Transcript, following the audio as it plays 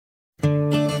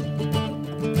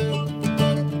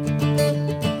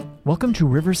Welcome to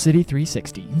River City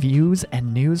 360, views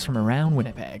and news from around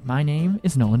Winnipeg. My name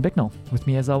is Nolan Bicknell. With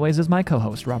me as always is my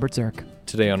co-host, Robert Zirk.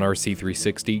 Today on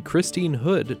RC360, Christine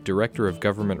Hood, Director of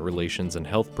Government Relations and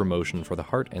Health Promotion for the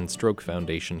Heart and Stroke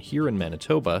Foundation here in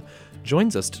Manitoba,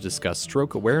 joins us to discuss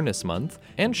Stroke Awareness Month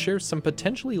and shares some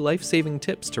potentially life-saving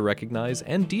tips to recognize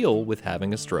and deal with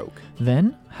having a stroke.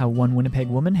 Then, how one Winnipeg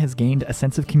woman has gained a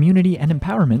sense of community and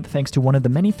empowerment thanks to one of the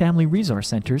many family resource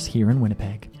centers here in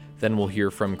Winnipeg. Then we'll hear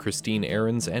from Christine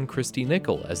Ahrens and Christy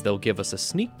Nickel as they'll give us a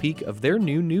sneak peek of their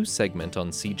new news segment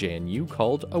on CJNU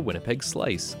called A Winnipeg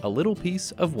Slice, a little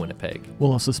piece of Winnipeg.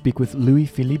 We'll also speak with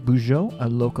Louis-Philippe Bougeot, a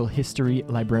local history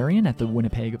librarian at the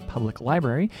Winnipeg Public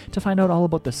Library, to find out all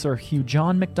about the Sir Hugh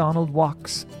John Macdonald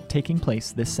walks taking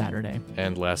place this Saturday.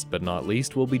 And last but not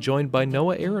least, we'll be joined by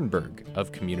Noah Ehrenberg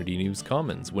of Community News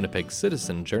Commons, Winnipeg's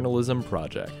citizen journalism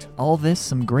project. All this,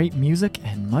 some great music,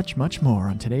 and much, much more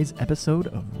on today's episode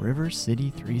of River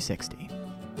City 360.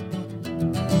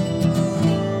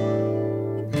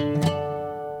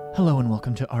 Hello and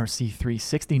welcome to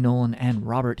RC360. Nolan and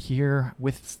Robert here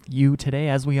with you today,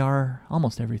 as we are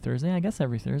almost every Thursday. I guess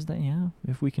every Thursday, yeah,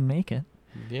 if we can make it.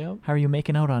 Yeah. How are you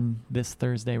making out on this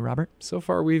Thursday, Robert? So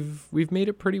far, we've made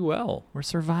it pretty well. We're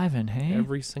surviving, hey?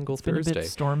 Every single Thursday. It's been a bit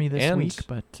stormy this week,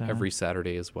 but every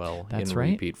Saturday as well. That's in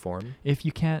right. Repeat form. If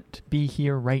you can't be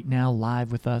here right now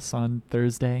live with us on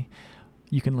Thursday,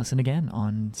 you can listen again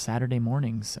on Saturday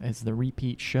mornings as the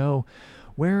repeat show,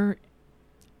 where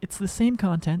it's the same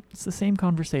content, it's the same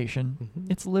conversation.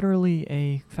 Mm-hmm. It's literally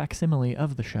a facsimile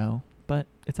of the show, but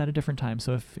it's at a different time.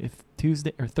 So if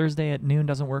Tuesday or Thursday at noon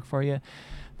doesn't work for you,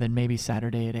 then maybe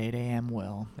Saturday at 8 a.m.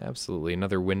 will. Absolutely.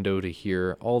 Another window to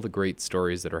hear all the great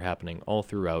stories that are happening all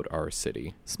throughout our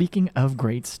city. Speaking of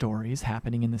great stories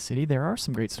happening in the city, there are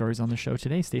some great stories on the show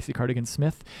today. Stacey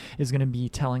Cardigan-Smith is going to be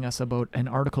telling us about an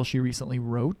article she recently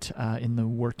wrote in the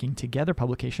Working Together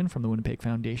publication from the Winnipeg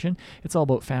Foundation. It's all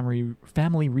about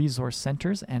family resource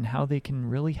centers and how they can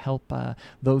really help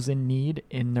those in need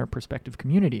in their respective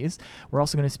communities. We're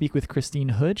also going to speak with Christine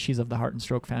Hood. She's of the Heart and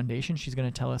Stroke Foundation. She's going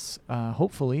to tell us,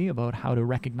 hopefully, about how to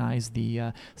recognize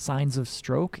the signs of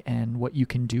stroke and what you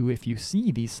can do if you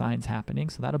see these signs happening.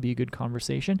 So that'll be a good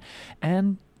conversation.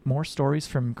 And more stories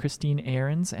from Christine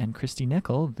Ahrens and Christy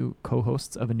Nickel, the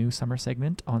co-hosts of a new summer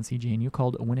segment on CJNU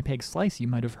called A Winnipeg Slice. You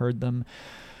might have heard them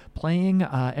playing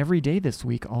every day this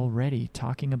week already,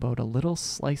 talking about a little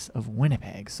slice of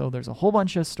Winnipeg. So there's a whole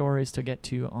bunch of stories to get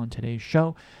to on today's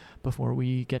show. Before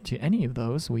we get to any of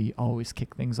those, we always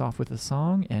kick things off with a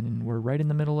song, and we're right in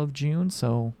the middle of June,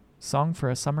 so Song for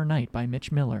a Summer Night by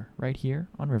Mitch Miller, right here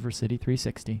on River City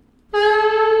 360.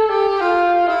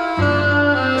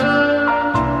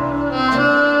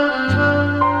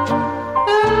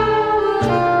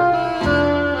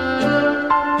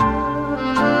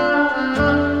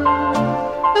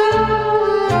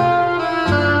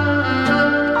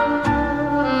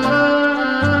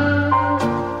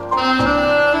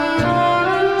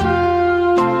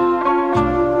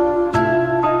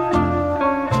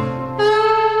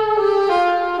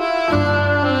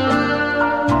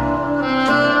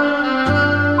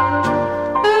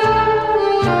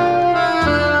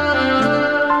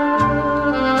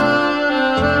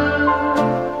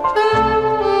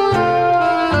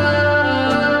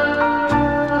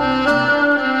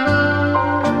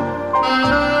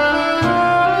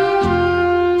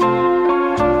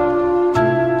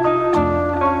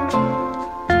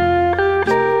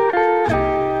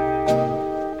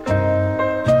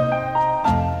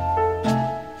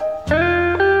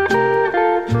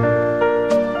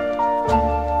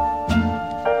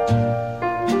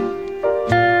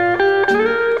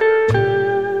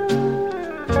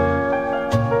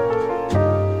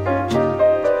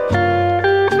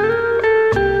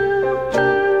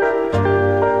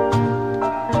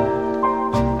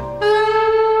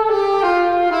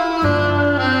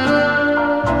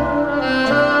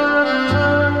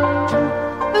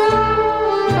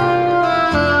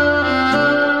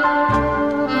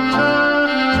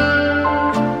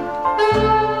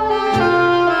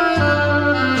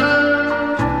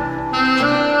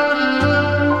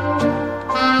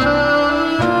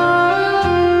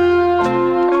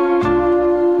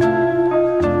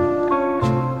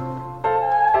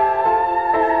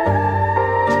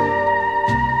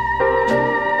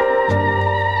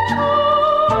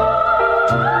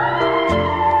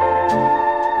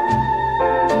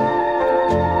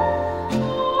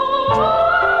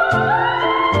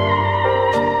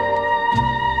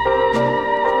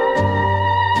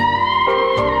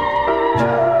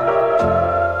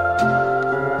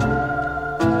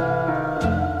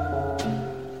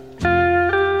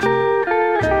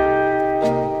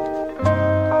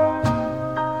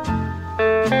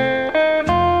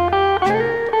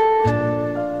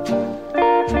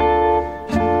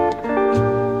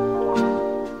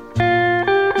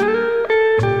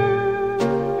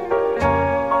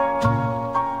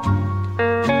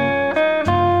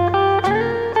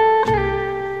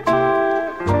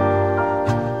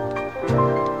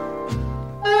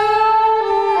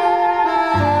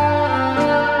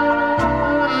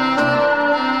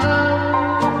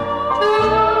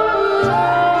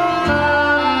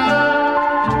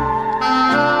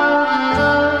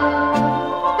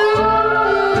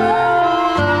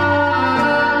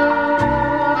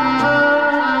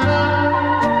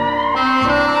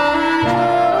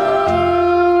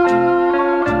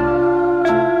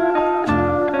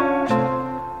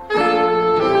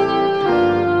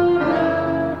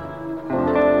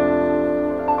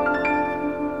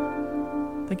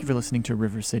 listening to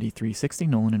River City 360.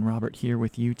 Nolan and Robert here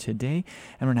with you today,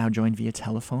 and we're now joined via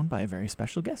telephone by a very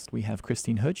special guest. We have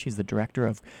Christine Hood. She's the Director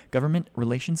of Government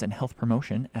Relations and Health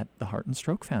Promotion at the Heart and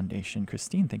Stroke Foundation.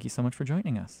 Christine, thank you so much for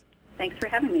joining us. Thanks for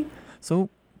having me. So,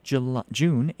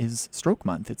 June is Stroke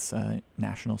Month. It's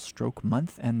National Stroke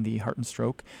Month, and the Heart and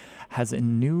Stroke has a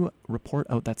new report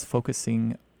out that's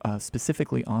focusing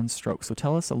specifically on stroke. So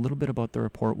tell us a little bit about the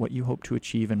report, what you hope to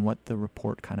achieve, and what the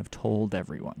report kind of told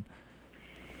everyone.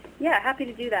 Yeah, happy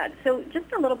to do that. So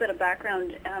just a little bit of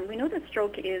background. We know that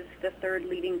stroke is the third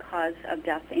leading cause of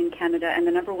death in Canada and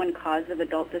the number one cause of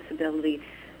adult disability.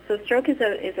 So stroke is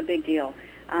a big deal.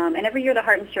 And every year the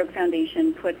Heart and Stroke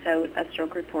Foundation puts out a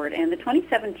stroke report. And the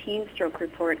 2017 stroke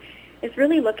report is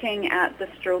really looking at the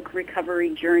stroke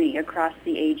recovery journey across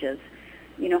the ages,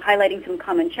 highlighting some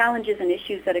common challenges and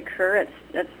issues that occur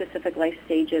at specific life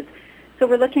stages. So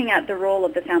we're looking at the role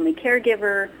of the family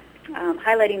caregiver,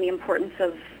 highlighting the importance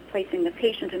of placing the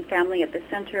patient and family at the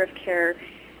center of care,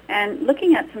 and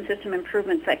looking at some system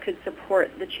improvements that could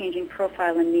support the changing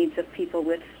profile and needs of people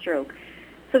with stroke.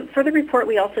 So for the report,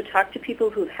 we also talked to people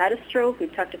who've had a stroke.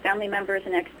 We've talked to family members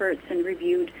and experts and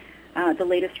reviewed the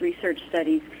latest research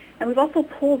studies. And we've also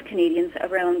polled Canadians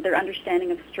around their understanding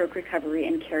of stroke recovery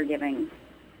and caregiving.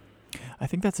 I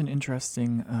think that's an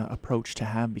interesting approach to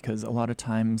have, because a lot of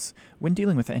times when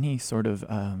dealing with any sort of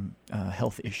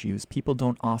health issues, people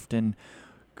don't often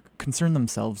concern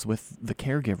themselves with the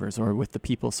caregivers or with the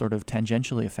people sort of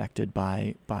tangentially affected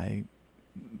by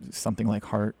something like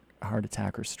heart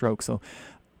attack or stroke. So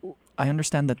I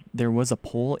understand that there was a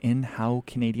poll in how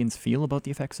Canadians feel about the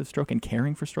effects of stroke and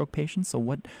caring for stroke patients. So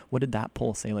what did that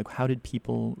poll say? Like, how did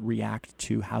people react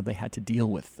to how they had to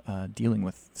dealing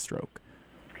with stroke?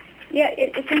 Yeah,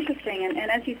 it's interesting, and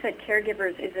as you said,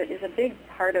 caregivers is a big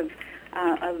part of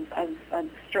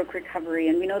stroke recovery,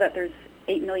 and we know that there's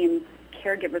 8 million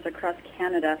caregivers across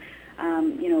Canada,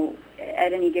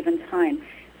 at any given time.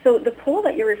 So the poll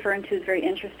that you're referring to is very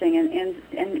interesting,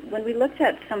 and when we looked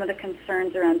at some of the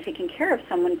concerns around taking care of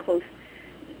someone close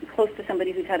to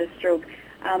somebody who's had a stroke,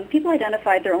 people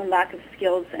identified their own lack of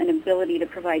skills and ability to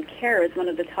provide care as one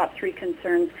of the top 3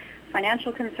 concerns.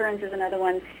 Financial concerns is another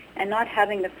one, and not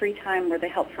having the free time or the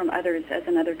help from others as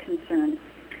another concern.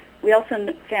 We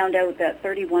also found out that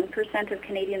 31% of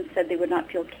Canadians said they would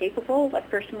not feel capable of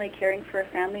personally caring for a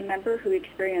family member who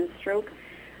experienced stroke.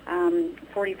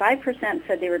 45%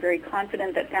 said they were very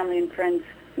confident that family and friends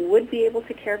would be able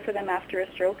to care for them after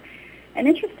a stroke. And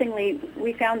interestingly,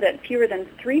 we found that fewer than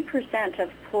 3%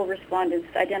 of poll respondents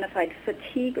identified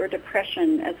fatigue or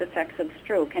depression as effects of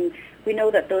stroke. And we know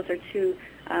that those are 2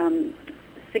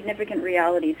 significant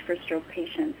realities for stroke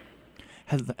patients.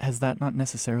 Has that not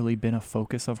necessarily been a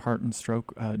focus of Heart and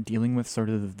Stroke, dealing with sort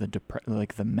of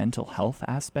the mental health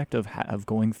aspect of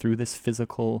going through this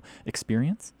physical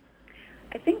experience?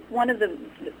 I think one of the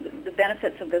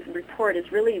benefits of this report is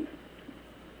really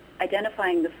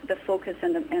identifying the focus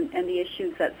and the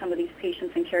issues that some of these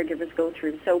patients and caregivers go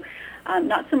through. So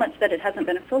not so much that it hasn't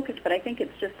been a focus, but I think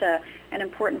it's just an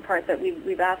important part that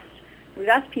we've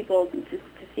asked people to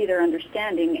see their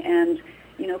understanding, and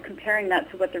comparing that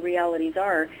to what the realities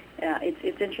are.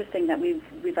 It's interesting that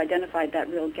we've identified that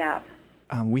real gap.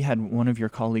 We had one of your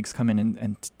colleagues come in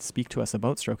and speak to us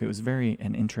about stroke. It was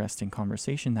an interesting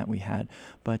conversation that we had.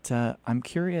 But I'm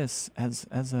curious, as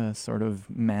a sort of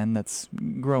man that's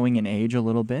growing in age a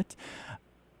little bit,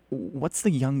 what's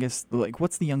the youngest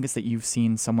that you've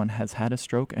seen someone has had a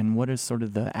stroke, and what is sort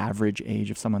of the average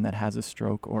age of someone that has a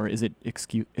stroke, or is it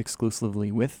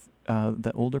exclusively with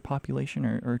the older population,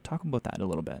 or talk about that a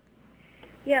little bit?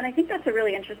 Yeah, and I think that's a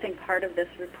really interesting part of this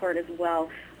report as well.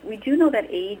 We do know that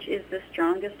age is the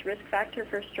strongest risk factor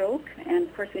for stroke, and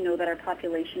of course we know that our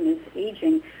population is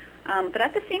aging. But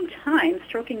at the same time,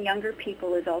 stroke in younger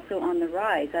people is also on the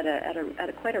rise at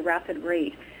a quite a rapid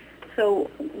rate.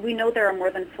 So we know there are more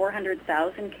than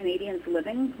 400,000 Canadians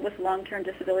living with long-term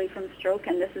disability from stroke,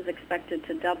 and this is expected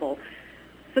to double.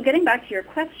 So getting back to your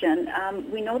question,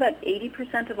 we know that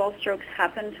 80% of all strokes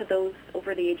happen to those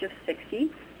over the age of 60.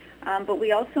 But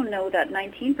we also know that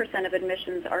 19% of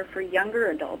admissions are for younger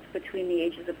adults between the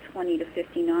ages of 20 to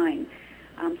 59.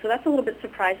 So that's a little bit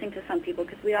surprising to some people,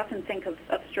 because we often think of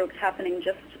strokes happening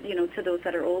just, to those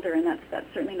that are older, and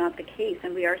that's certainly not the case.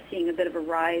 And we are seeing a bit of a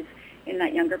rise in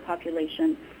that younger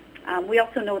population. We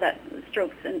also know that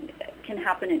strokes can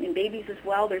happen in babies as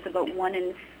well. There's about 1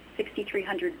 in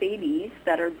 6,300 babies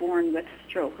that are born with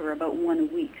stroke, or about 1 a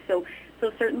week. So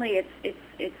certainly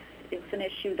it's an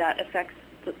issue that affects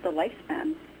the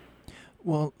lifespan.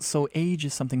 Well, so age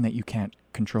is something that you can't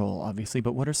control, obviously,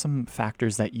 but what are some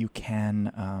factors that you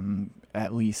can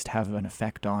at least have an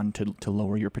effect on to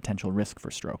lower your potential risk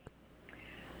for stroke?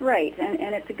 Right,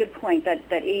 and it's a good point that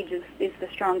age is the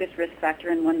strongest risk factor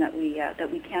and one that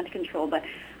we can't control. But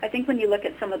I think when you look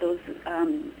at some of those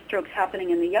strokes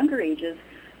happening in the younger ages,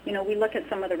 we look at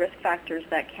some of the risk factors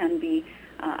that can be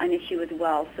an issue as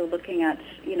well. So looking at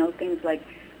things like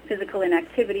physical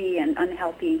inactivity and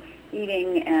unhealthy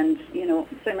eating, and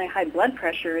certainly high blood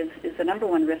pressure is the number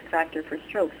one risk factor for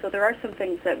stroke. So there are some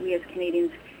things that we as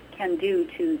Canadians can do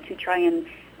to try and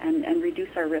reduce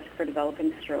our risk for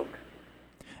developing stroke.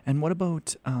 And what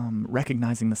about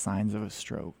recognizing the signs of a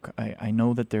stroke? I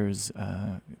know that there's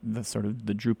the sort of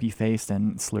the droopy face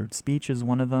and slurred speech is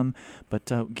one of them,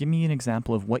 but give me an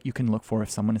example of what you can look for if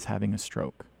someone is having a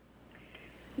stroke.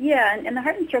 Yeah, and the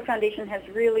Heart and Stroke Foundation has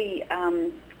really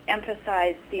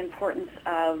emphasized the importance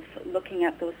of looking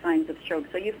at those signs of stroke.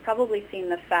 So you've probably seen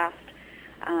the fast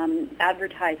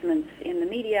advertisements in the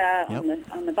media, yep,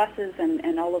 on the buses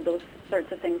and all of those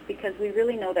sorts of things, because we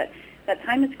really know that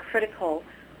time is critical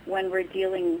when we're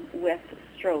dealing with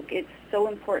stroke. It's so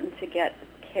important to get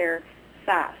care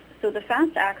fast. So the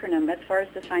FAST acronym, as far as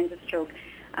the signs of stroke,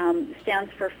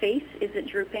 stands for face, is it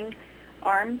drooping?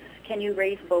 Arms, can you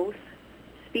raise both?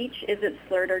 Speech, is it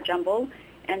slurred or jumbled?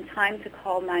 And time to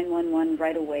call 911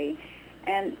 right away.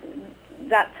 And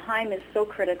that time is so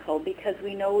critical because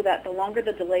we know that the longer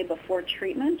the delay before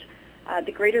treatment,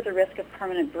 the greater the risk of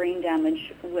permanent brain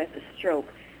damage with a stroke.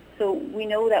 So we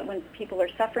know that when people are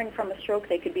suffering from a stroke,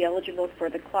 they could be eligible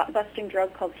for the clot-busting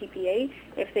drug called TPA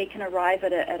if they can arrive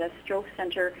at a stroke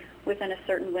center within a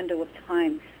certain window of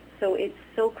time. So it's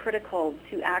so critical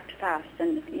to act fast.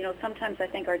 And, sometimes I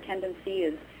think our tendency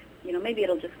is, maybe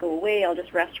it'll just go away, I'll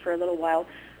just rest for a little while.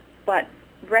 But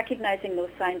recognizing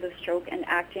those signs of stroke and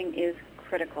acting is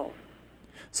critical.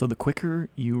 So the quicker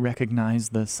you recognize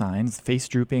the signs, face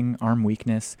drooping, arm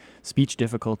weakness, speech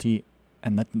difficulty,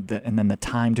 and then the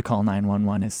time to call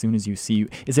 911 as soon as you see,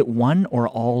 is it one or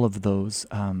all of those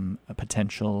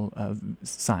potential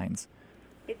signs?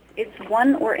 It's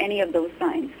one or any of those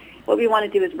signs. What we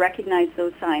want to do is recognize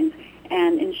those signs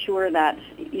and ensure that,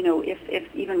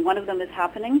 if even one of them is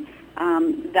happening,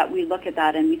 that we look at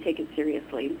that and we take it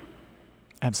seriously.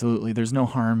 Absolutely. There's no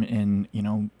harm in,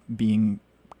 being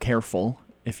careful.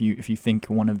 If you think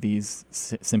one of these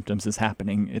symptoms is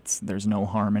happening, there's no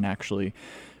harm in actually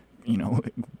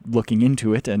looking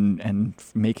into it and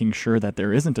making sure that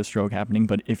there isn't a stroke happening.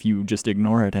 But if you just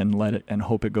ignore it and let it and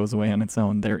hope it goes away on its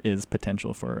own, there is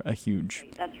potential for a huge...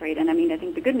 That's right. And I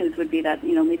think the good news would be that,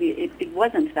 maybe it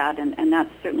wasn't that, and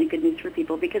that's certainly good news for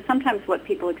people, because sometimes what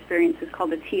people experience is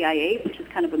called a TIA, which is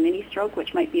kind of a mini stroke,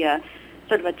 which might be a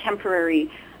sort of a temporary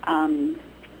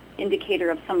indicator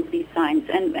of some of these signs.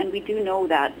 And we do know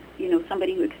that,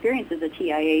 somebody who experiences a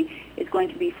TIA is going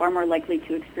to be far more likely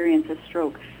to experience a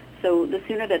stroke. So the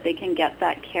sooner that they can get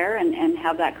that care and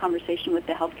have that conversation with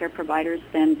the healthcare providers,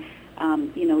 then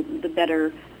the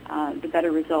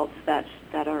better results that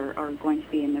are going to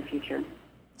be in their future.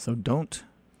 So don't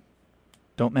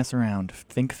mess around.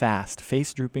 Think fast.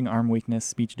 Face drooping, arm weakness,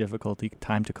 speech difficulty,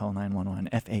 time to call 911.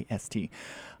 FAST.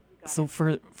 So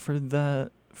for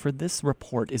this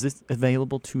report, is this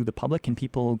available to the public? Can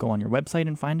people go on your website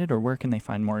and find it, or where can they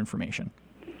find more information?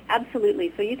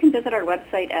 Absolutely. So you can visit our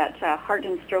website at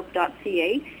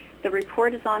heartandstroke.ca. The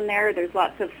report is on there. There's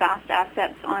lots of fast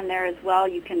assets on there as well.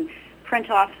 You can print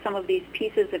off some of these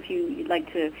pieces if you'd like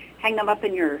to hang them up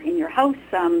in your house.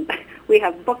 We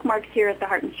have bookmarks here at the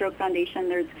Heart and Stroke Foundation.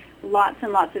 There's lots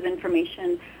and lots of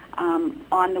information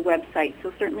on the website.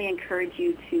 So certainly encourage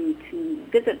you to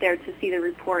visit there to see the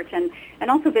report, and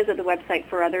also visit the website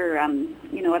for other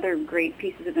other great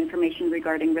pieces of information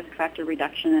regarding risk factor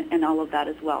reduction and all of that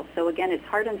as well. So again, it's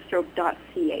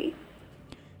heartandstroke.ca.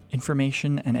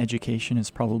 Information and education is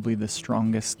probably the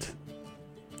strongest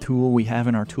tool we have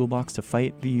in our toolbox to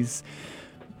fight these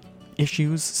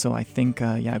issues. So I think,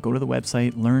 go to the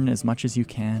website, learn as much as you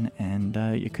can, and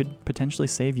it could potentially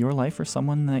save your life or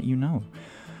someone that you know.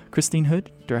 Christine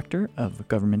Hood, Director of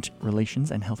Government Relations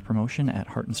and Health Promotion at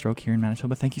Heart and Stroke here in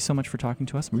Manitoba. Thank you so much for talking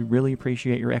to us. We really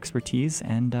appreciate your expertise,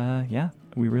 and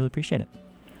we really appreciate it.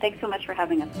 Thanks so much for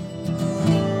having us.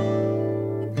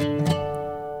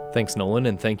 Thanks, Nolan,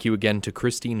 and thank you again to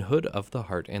Christine Hood of the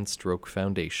Heart and Stroke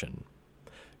Foundation.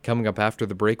 Coming up after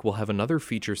the break, we'll have another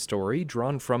feature story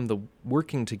drawn from the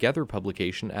Working Together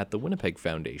publication at the Winnipeg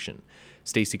Foundation.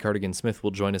 Stacey Cardigan-Smith will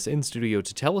join us in studio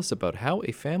to tell us about how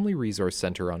a family resource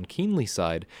center on Keenly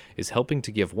side is helping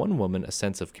to give one woman a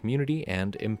sense of community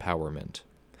and empowerment.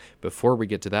 Before we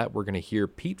get to that, we're going to hear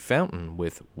Pete Fountain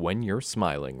with When You're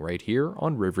Smiling right here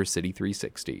on River City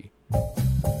 360.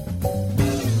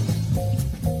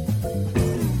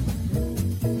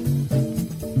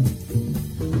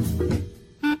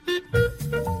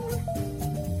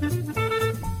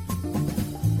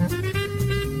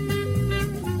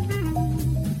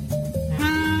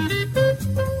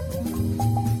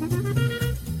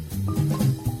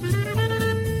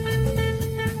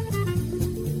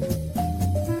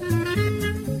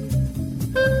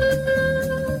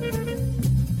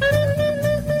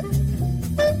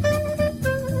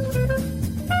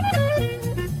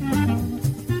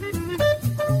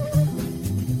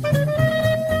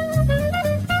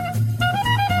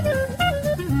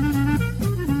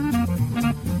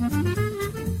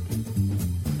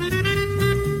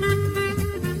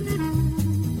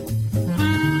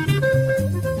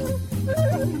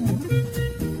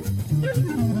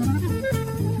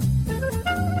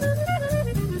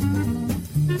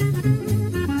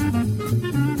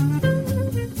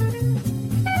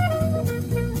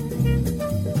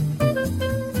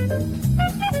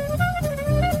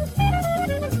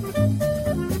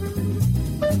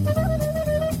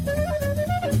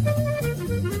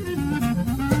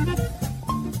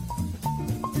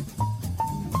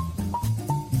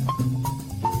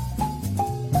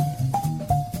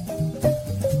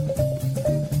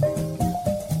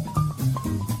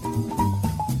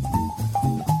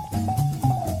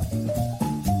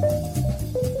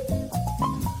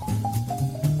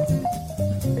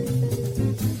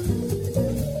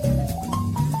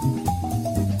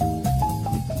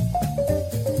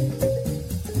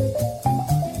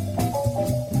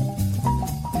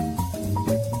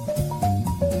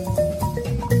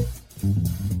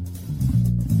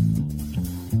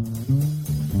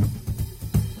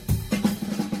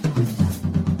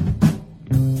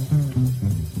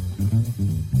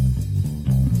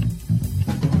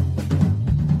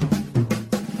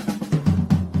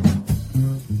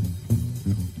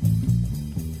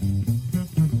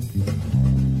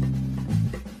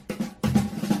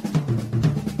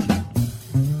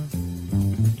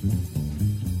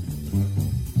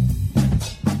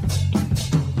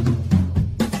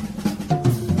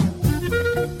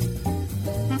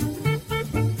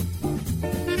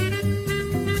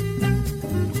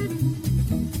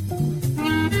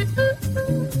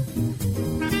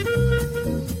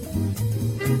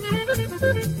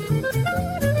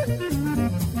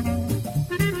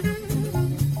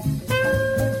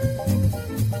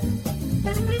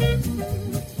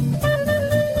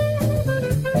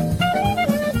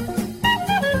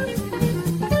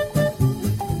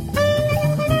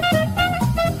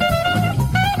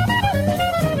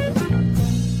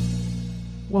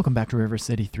 Welcome back to River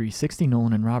City 360.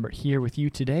 Nolan and Robert here with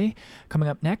you today. Coming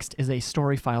up next is a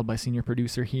story filed by senior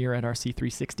producer here at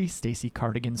RC360, Stacey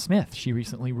Cardigan-Smith. She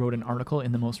recently wrote an article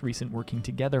in the most recent Working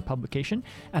Together publication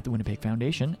at the Winnipeg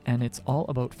Foundation, and it's all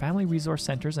about family resource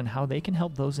centers and how they can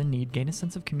help those in need gain a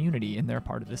sense of community in their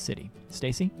part of the city.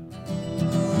 Stacey?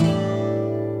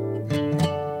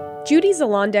 Judy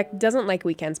Zalondek doesn't like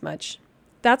weekends much.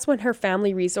 That's when her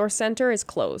family resource center is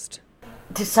closed.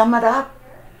 To sum it up,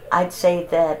 I'd say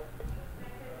that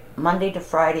Monday to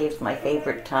Friday is my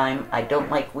favorite time. I don't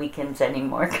like weekends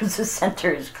anymore because the center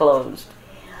is closed.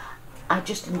 I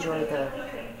just enjoy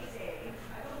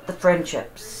the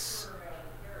friendships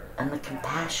and the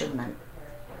compassion that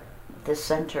the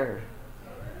center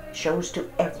shows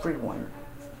to everyone.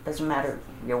 Doesn't matter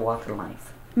your walk in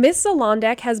life. Miss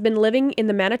Zalondek has been living in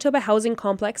the Manitoba Housing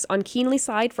Complex on Keenly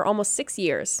Side for almost 6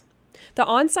 years. The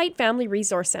on-site Family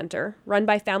Resource Center, run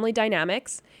by Family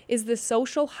Dynamics, is the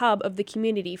social hub of the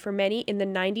community for many in the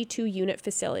 92-unit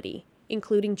facility,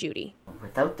 including Judy.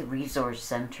 Without the resource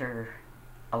center,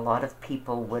 a lot of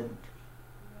people wouldn't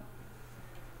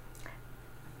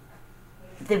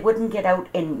get out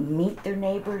and meet their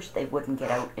neighbors. They wouldn't get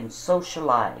out and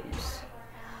socialize.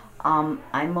 I'm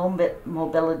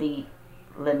mobility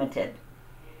limited.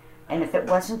 And if it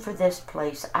wasn't for this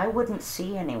place, I wouldn't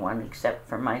see anyone except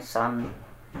for my son,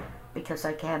 because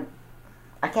I can't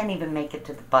even make it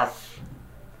to the bus.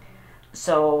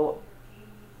 So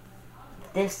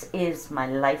this is my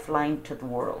lifeline to the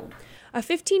world. A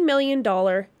 $15 million,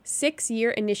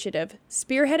 6-year initiative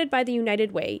spearheaded by the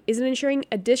United Way is ensuring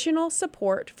additional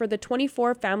support for the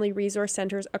 24 family resource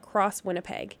centers across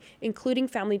Winnipeg, including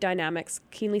Family Dynamics'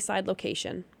 Keenly Side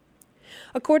location.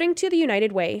 According to the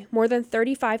United Way, more than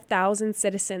 35,000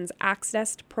 citizens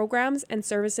accessed programs and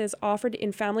services offered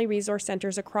in family resource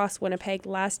centers across Winnipeg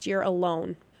last year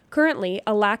alone. Currently,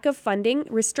 a lack of funding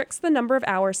restricts the number of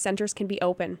hours centers can be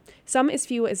open, some as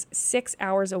few as 6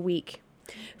 hours a week.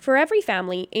 For Every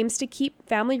Family aims to keep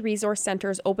family resource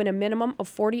centers open a minimum of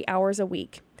 40 hours a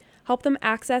week, help them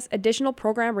access additional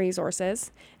program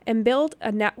resources, and build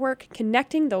a network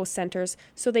connecting those centers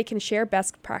so they can share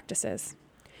best practices.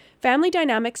 Family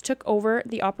Dynamics took over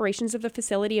the operations of the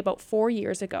facility about 4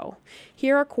 years ago.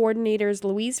 Here are coordinators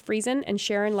Louise Friesen and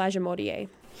Sharon Lajamodier.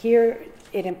 Here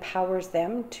it empowers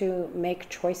them to make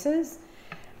choices,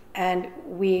 and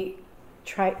we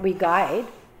guide,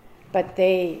 but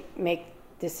they make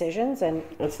decisions. And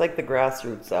it's like the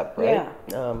grassroots up, right?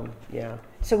 Yeah.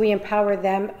 So we empower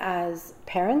them as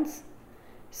parents,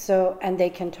 and they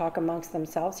can talk amongst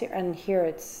themselves here. And here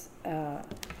it's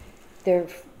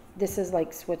this is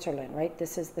like Switzerland, right?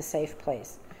 This is the safe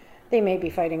place. They may be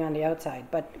fighting on the outside,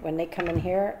 but when they come in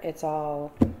here,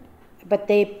 but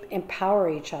they empower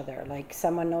each other. Like,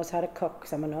 someone knows how to cook,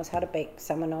 someone knows how to bake,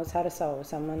 someone knows how to sew,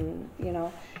 someone,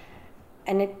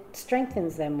 and it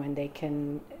strengthens them when they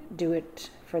can do it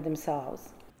for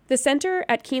themselves. The center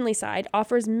at Keenleyside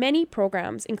offers many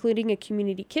programs, including a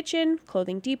community kitchen,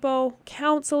 clothing depot,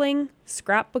 counseling,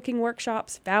 scrapbooking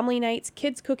workshops, family nights,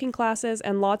 kids cooking classes,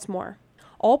 and lots more.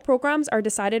 All programs are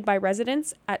decided by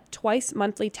residents at twice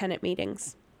monthly tenant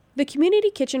meetings. The community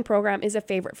kitchen program is a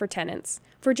favorite for tenants.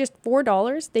 For just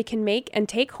 $4, they can make and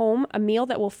take home a meal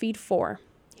that will feed 4.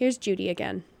 Here's Judy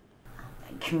again.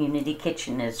 Community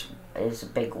kitchen is a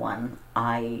big one.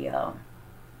 I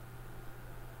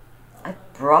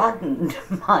broadened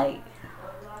my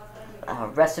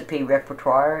recipe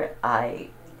repertoire. I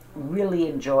really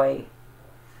enjoy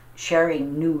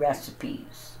sharing new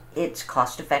recipes. It's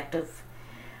cost effective.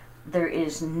 There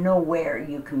is nowhere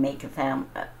you can make a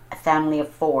family of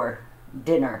 4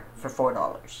 dinner for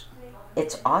 $4.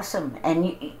 It's awesome, and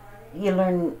you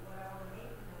learn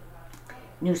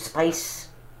new spice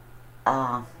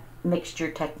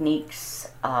mixture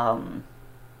techniques. I'm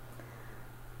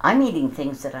eating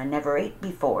things that I never ate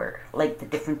before, like the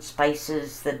different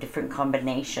spices, the different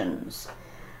combinations,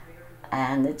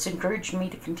 and it's encouraged me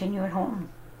to continue at home.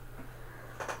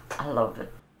 I love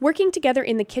it. Working together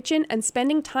in the kitchen and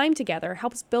spending time together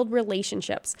helps build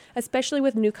relationships, especially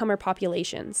with newcomer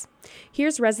populations.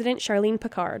 Here's resident Charlene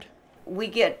Picard. We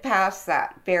get past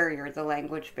that barrier, the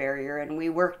language barrier, and we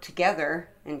work together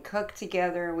and cook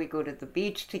together. We go to the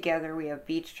beach together. We have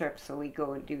beach trips, so we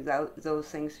go and do those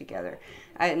things together.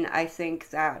 And I think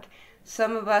that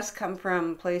some of us come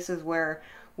from places where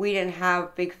we didn't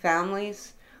have big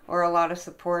families or a lot of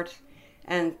support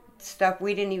and stuff.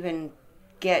 We didn't even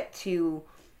get to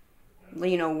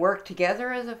work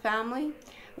together as a family,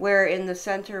 where in the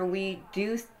center we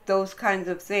do those kinds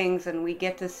of things and we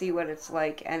get to see what it's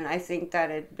like. And I think that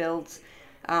it builds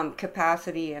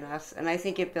capacity in us, and I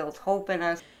think it builds hope in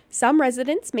us. Some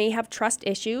residents may have trust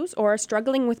issues or are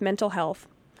struggling with mental health.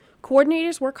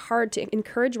 Coordinators work hard to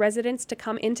encourage residents to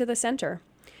come into the center.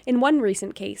 In one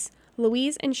recent case,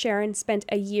 Louise and Sharon spent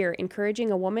a year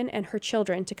encouraging a woman and her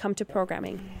children to come to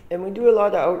programming. And we do a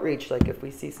lot of outreach, like if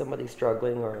we see somebody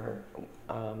struggling or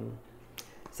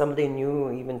somebody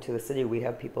new even to the city. We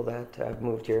have people that have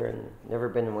moved here and never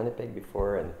been in Winnipeg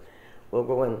before, and we'll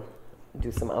go and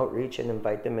do some outreach and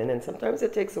invite them in. And sometimes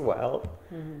it takes a while,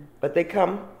 but they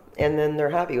come and then they're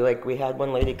happy. Like we had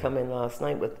one lady come in last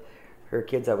night with her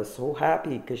kids. I was so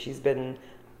happy because she's been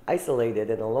isolated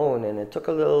and alone, and it took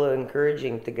a little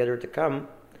encouraging to get her to come,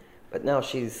 but now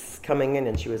she's coming in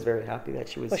and she was very happy that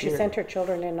she was here. Well, she sent her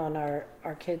children in on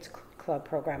our kids club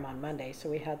program on Monday, so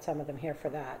we had some of them here for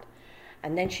that,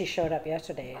 and then she showed up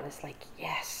yesterday, and it's like,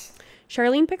 yes.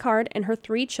 Charlene Picard and her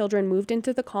 3 children moved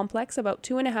into the complex about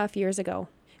 2.5 years ago.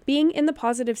 Being in the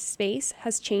positive space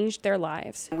has changed their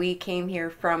lives. We came here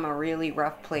from a really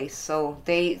rough place, so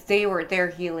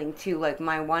they're healing too. Like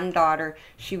my one daughter,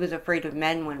 she was afraid of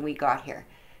men when we got here,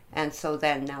 and so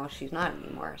then now she's not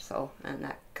anymore. So, and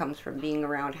that comes from being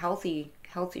around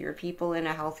healthier people in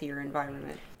a healthier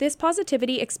environment. This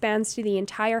positivity expands to the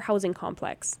entire housing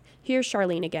complex. Here's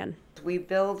Charlene again. We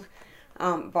build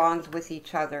bonds with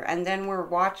each other, and then we're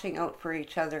watching out for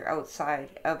each other outside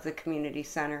of the community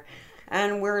center.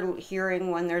 And we're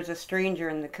hearing when there's a stranger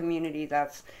in the community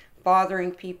that's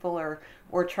bothering people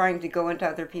or trying to go into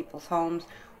other people's homes,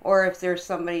 or if there's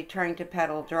somebody trying to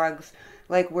peddle drugs.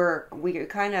 Like we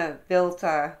kind of built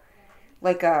a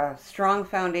strong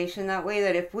foundation that way,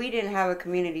 that if we didn't have a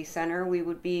community center, we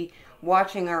would be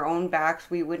watching our own backs.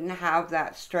 We wouldn't have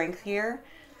that strength here.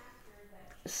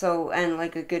 So, and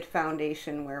like a good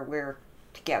foundation where we're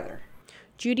together.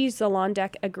 Judy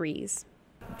Zalondek agrees.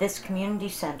 This community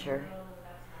center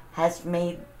has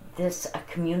made this a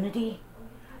community,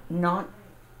 not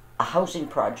a housing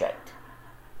project.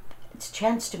 It's a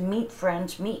chance to meet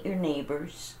friends, meet your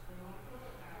neighbors,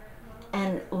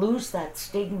 and lose that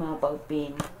stigma about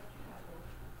being,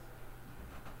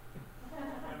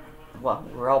 well,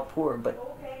 we're all poor,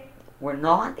 but we're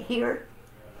not here.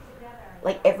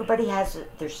 Like, everybody has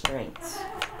their strengths,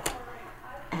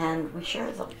 and we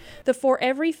share them. The For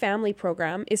Every Family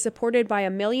program is supported by a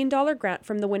 $1 million grant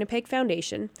from the Winnipeg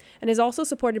Foundation and is also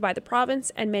supported by the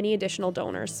province and many additional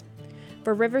donors.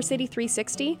 For River City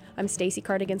 360, I'm Stacey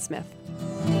Cardigan-Smith.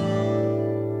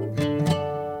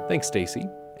 Thanks, Stacey.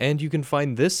 And you can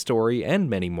find this story and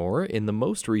many more in the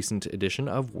most recent edition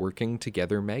of Working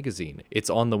Together magazine. It's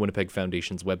on the Winnipeg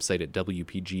Foundation's website at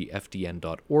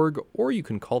wpgfdn.org, or you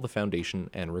can call the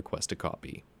foundation and request a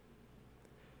copy.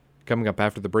 Coming up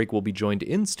after the break, we'll be joined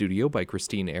in studio by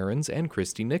Christine Ahrens and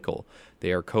Christy Nickel.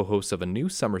 They are co-hosts of a new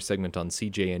summer segment on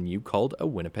CJNU called A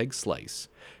Winnipeg Slice.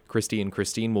 Christy and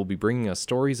Christine will be bringing us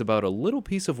stories about a little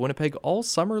piece of Winnipeg all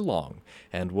summer long,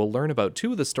 and we'll learn about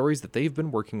two of the stories that they've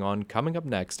been working on coming up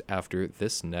next after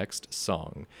this next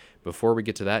song. Before we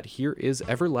get to that, here is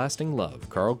Everlasting Love,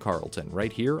 Carl Carlton,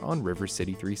 right here on River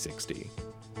City 360.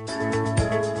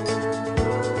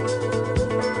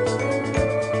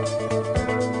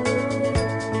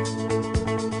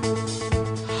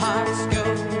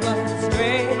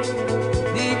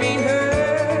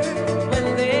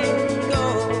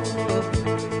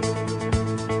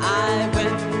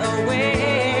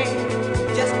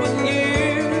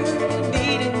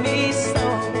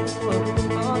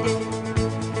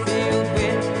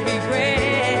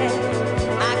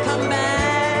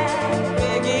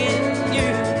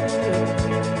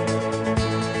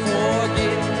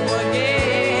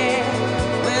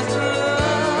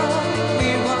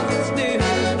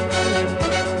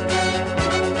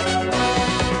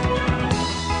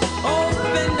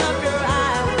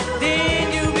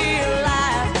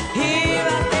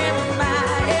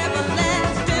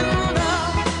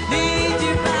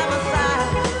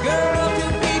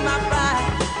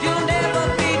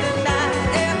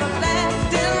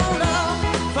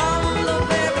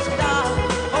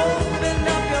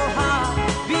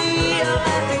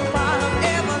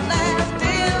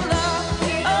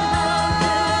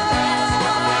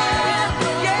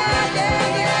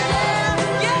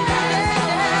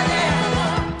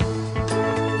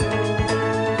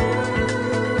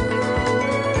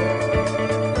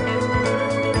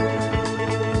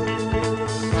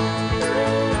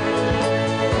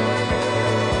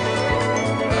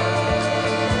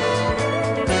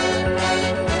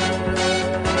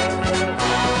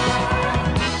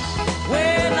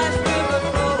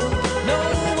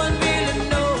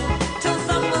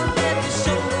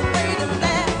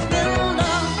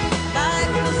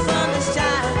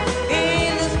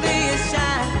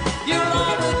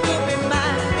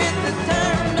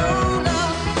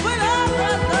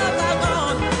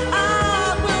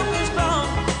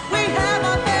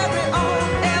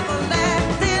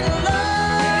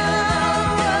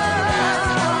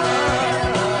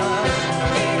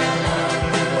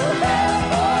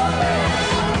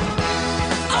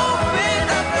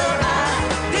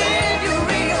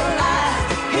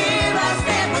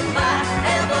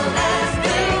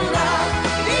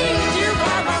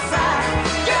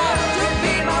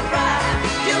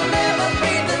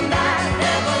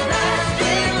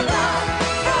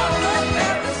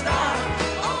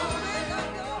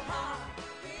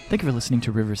 Thank you for listening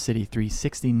to River City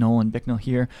 360. Nolan Bicknell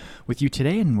here with you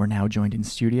today, and we're now joined in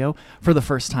studio for the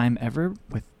first time ever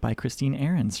by Christine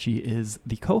Ahrens. She is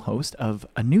the co-host of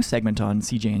a new segment on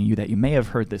CJNU that you may have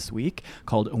heard this week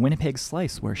called A Winnipeg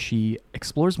Slice, where she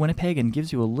explores Winnipeg and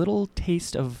gives you a little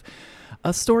taste of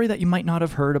a story that you might not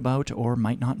have heard about or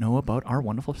might not know about our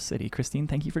wonderful city. Christine,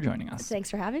 thank you for joining us. Thanks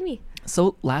for having me.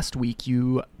 So last week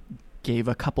you gave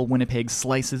a couple Winnipeg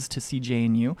slices to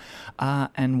CJNU,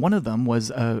 and one of them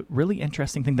was a really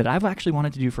interesting thing that I've actually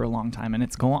wanted to do for a long time, and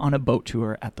it's go on a boat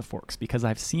tour at the Forks, because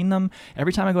I've seen them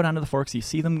every time I go down to the Forks. You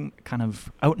see them kind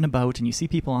of out and about, and you see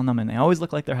people on them, and they always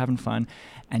look like they're having fun,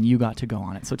 and you got to go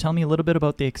on it. So tell me a little bit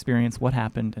about the experience, what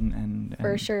happened, and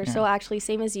For sure. Yeah. So actually,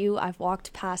 same as you, I've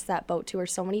walked past that boat tour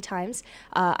so many times.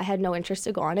 I had no interest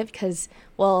to go on it because,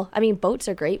 well, I mean, boats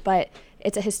are great, but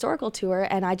it's a historical tour,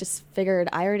 and I just figured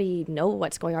I already know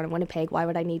what's going on in Winnipeg. Why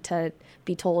would I need to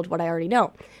be told what I already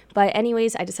know? But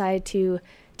anyways, I decided to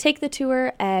take the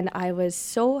tour, and I was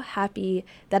so happy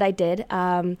that I did.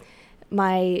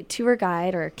 My tour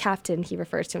guide, or captain, he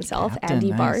refers to himself, Captain, Andy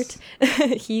nice.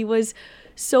 Bart, he was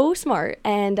so smart,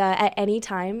 and at any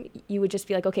time you would just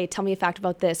be like, okay, tell me a fact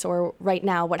about this, or right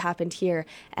now what happened here,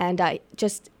 and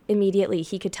just immediately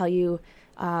he could tell you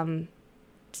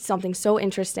something so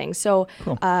interesting. So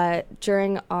Cool.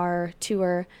 During our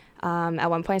tour, At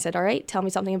one point I said, all right, tell me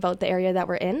something about the area that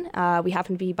we're in. We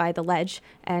happen to be by the ledge.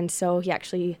 And so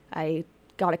I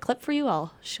got a clip for you.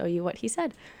 I'll show you what he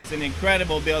said. It's an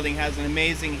incredible building, has an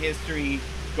amazing history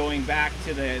going back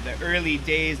to the early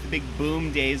days, the big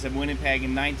boom days of Winnipeg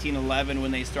in 1911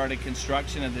 when they started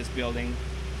construction of this building.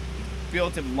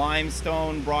 Built of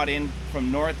limestone brought in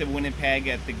from north of Winnipeg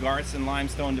at the Garson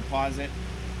limestone deposit.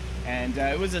 And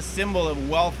it was a symbol of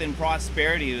wealth and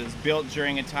prosperity. It was built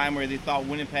during a time where they thought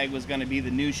Winnipeg was going to be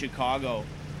the new Chicago.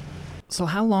 So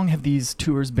how long have these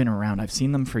tours been around? I've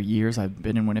seen them for years. I've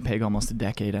been in Winnipeg almost a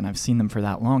decade, and I've seen them for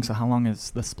that long. So how long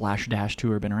has the Splash Dash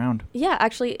tour been around? Yeah,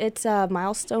 actually, it's a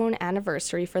milestone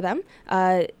anniversary for them.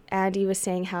 Andy was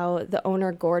saying how the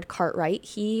owner, Gord Cartwright,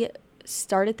 he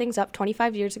started things up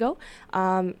 25 years ago.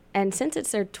 And since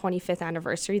it's their 25th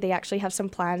anniversary, they actually have some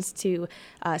plans to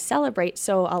celebrate.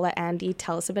 So I'll let Andy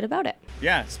tell us a bit about it.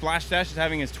 Yeah, Splash Dash is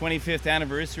having its 25th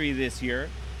anniversary this year.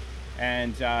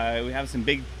 And we have some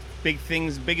big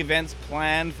things, big events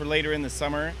planned for later in the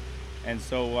summer. And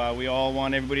so we all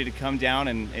want everybody to come down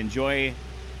and enjoy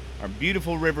our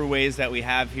beautiful riverways that we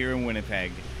have here in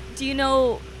Winnipeg. Do you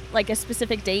know like a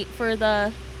specific date for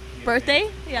the birthday?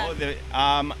 Yeah.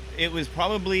 It was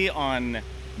probably on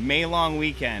May long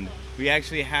weekend. We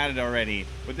actually had it already,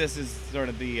 but this is sort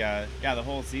of the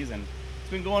whole season.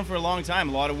 It's been going for a long time.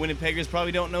 A lot of Winnipeggers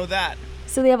probably don't know that.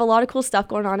 So they have a lot of cool stuff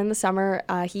going on in the summer.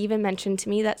 He even mentioned to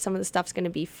me that some of the stuff's going to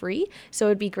be free. So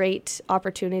it'd be a great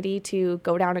opportunity to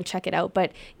go down and check it out.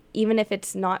 But even if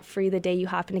it's not free the day you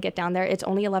happen to get down there, it's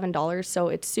only $11. So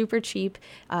it's super cheap.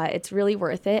 It's really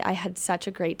worth it. I had such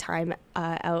a great time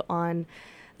out on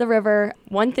the river.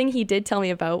 One thing he did tell me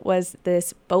about was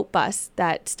this boat bus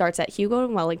that starts at Hugo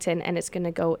and Wellington, and it's going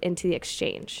to go into the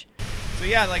Exchange. So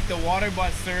yeah, like the water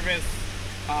bus service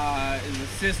is a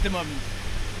system of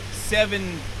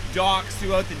 7 docks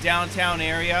throughout the downtown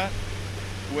area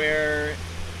where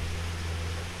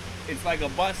it's like a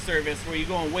bus service where you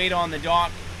go and wait on the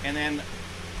dock, and then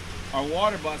our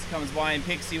water bus comes by and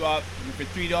picks you up, and for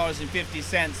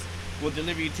 $3.50 we'll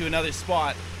deliver you to another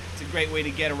spot. It's a great way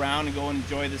to get around and go and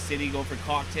enjoy the city, go for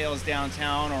cocktails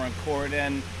downtown or on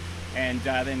Corridon, and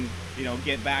then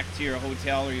get back to your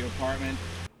hotel or your apartment.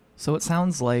 So it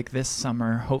sounds like this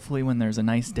summer, hopefully when there's a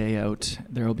nice day out,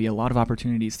 there will be a lot of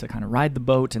opportunities to kind of ride the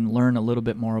boat and learn a little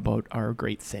bit more about our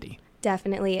great city.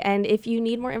 Definitely. And if you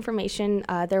need more information,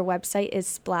 their website is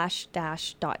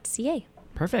splash-.ca.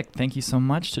 Perfect. Thank you so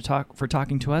much for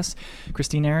talking to us.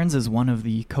 Christine Ahrens is one of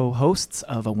the co-hosts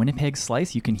of A Winnipeg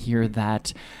Slice. You can hear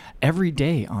that every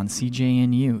day on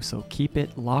CJNU, so keep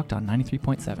it locked on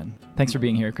 93.7. Thanks for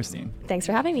being here, Christine. Thanks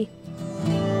for having me.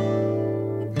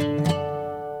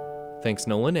 Thanks,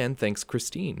 Nolan, and thanks,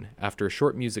 Christine. After a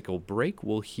short musical break,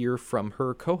 we'll hear from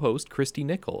her co-host, Christy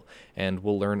Nickel, and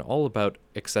we'll learn all about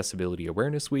Accessibility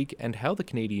Awareness Week and how the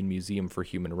Canadian Museum for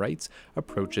Human Rights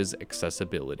approaches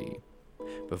accessibility.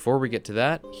 Before we get to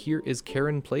that, here is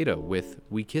Karen Plato with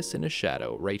We Kiss in a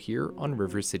Shadow right here on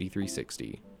River City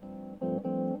 360.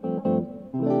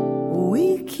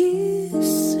 We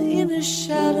kiss in a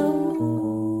shadow,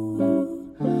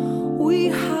 we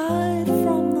hide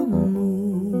from the moon.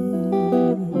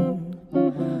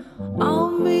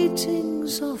 Our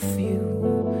meetings are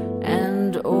few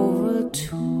and over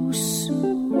too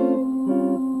soon.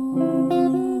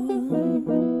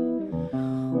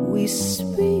 We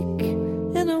speak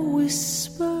in a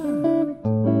whisper,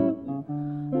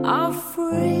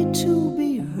 afraid to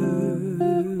be heard.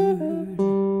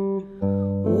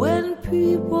 When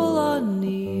people are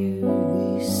near,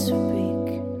 we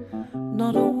speak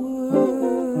not a word.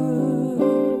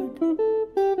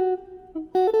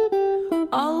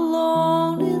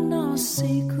 Alone in our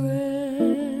secret,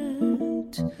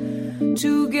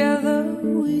 together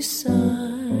we sigh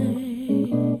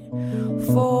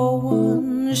for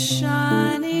one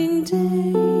shining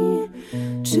day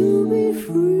to be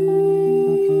free,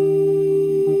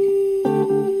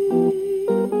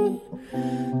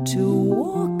 to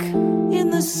walk in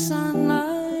the sunlight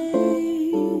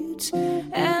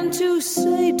and to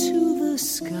say to the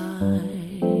sky,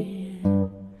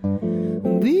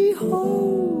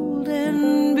 behold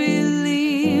and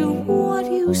believe what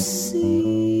you see.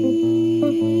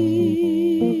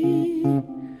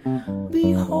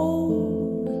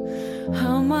 Behold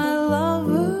how my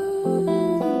lover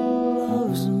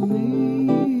loves me.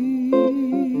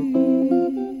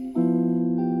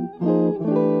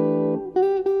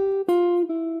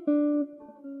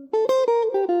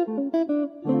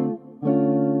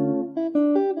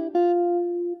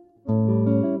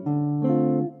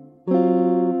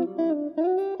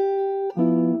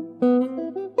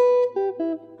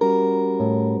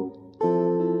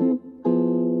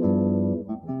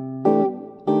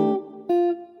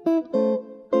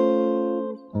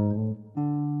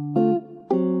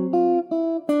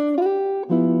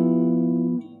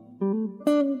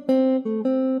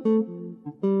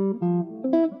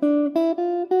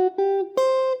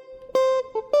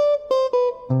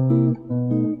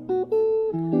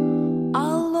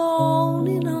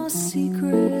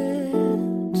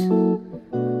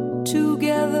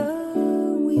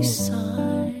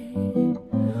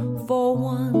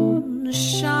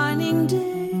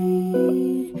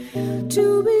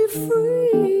 free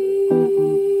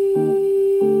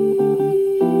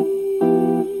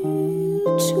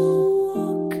to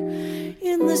walk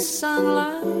in the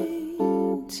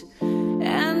sunlight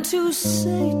and to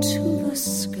say to the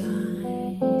sky,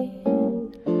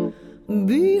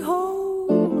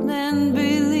 behold and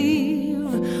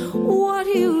believe what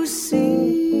you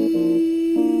see.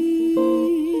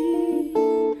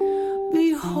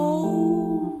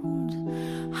 Behold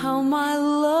how my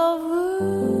lover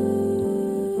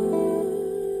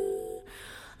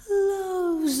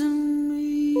loves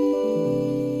me.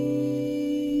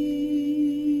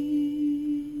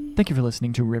 Thank you for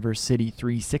listening to River City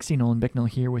 360. Nolan Bicknell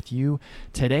here with you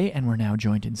today, and we're now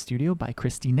joined in studio by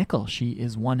Christy Nickel. She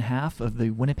is one half of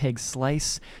the Winnipeg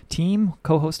Slice team,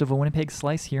 co-host of a Winnipeg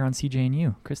Slice here on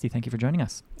CJNU. Christy, thank you for joining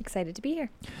us. Excited to be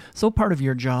here. So part of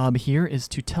your job here is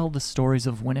to tell the stories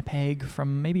of Winnipeg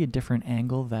from maybe a different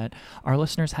angle that our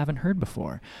listeners haven't heard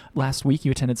before. Last week,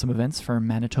 you attended some events for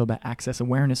Manitoba Access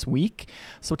Awareness Week.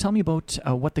 So tell me about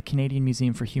what the Canadian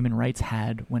Museum for Human Rights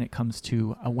had when it comes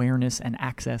to awareness and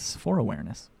access for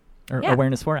awareness. Or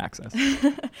awareness for access.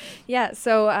 Yeah,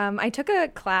 so I took a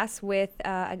class with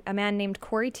a man named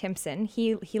Corey Timpson.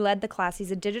 He led the class. He's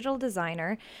a digital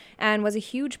designer and was a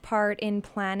huge part in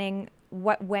planning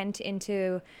what went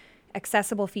into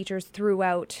accessible features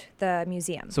throughout the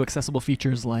museum. So accessible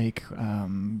features like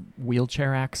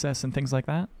wheelchair access and things like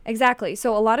that? Exactly.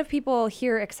 So a lot of people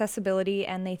hear accessibility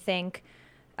and they think,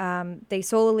 they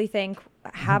solely think,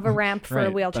 have a ramp for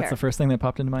a wheelchair. That's the first thing that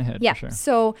popped into my head. Yeah. For sure.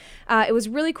 So it was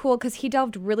really cool because he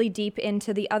delved really deep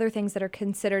into the other things that are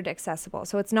considered accessible.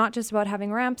 So it's not just about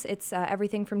having ramps. It's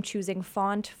everything from choosing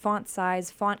font size,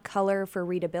 font color for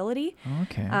readability,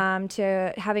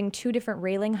 to having 2 different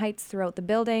railing heights throughout the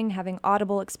building, having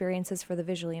audible experiences for the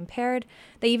visually impaired.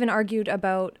 They even argued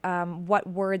about what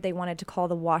word they wanted to call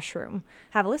the washroom.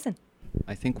 Have a listen.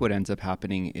 I think what ends up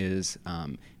happening is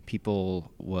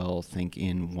people will think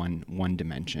in one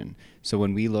dimension. So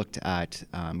when we looked at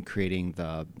creating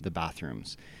the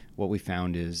bathrooms, what we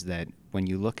found is that when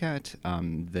you look at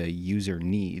the user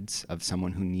needs of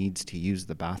someone who needs to use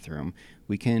the bathroom,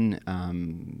 we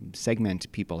can segment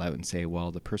people out and say,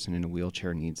 well, the person in a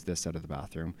wheelchair needs this out of the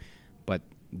bathroom, but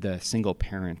the single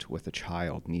parent with a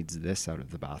child needs this out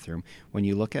of the bathroom. When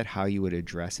you look at how you would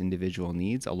address individual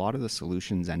needs, a lot of the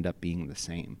solutions end up being the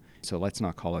same. So let's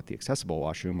not call it the accessible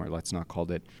washroom, or let's not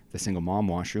call it the single mom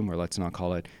washroom, or let's not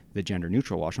call it the gender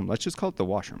neutral washroom. Let's just call it the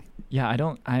washroom.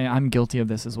 Yeah, I'm guilty of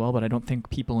this as well, but I don't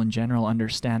think people in general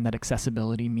understand that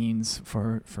accessibility means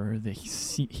for the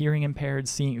hearing impaired,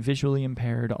 seeing visually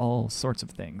impaired, all sorts of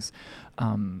things.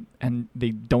 And they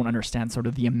don't understand sort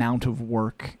of the amount of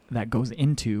work that goes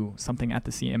into something at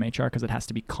the CMHR because it has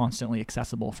to be constantly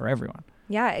accessible for everyone.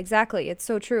 Yeah, exactly. It's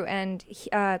so true. And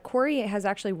Corey has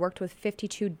actually worked with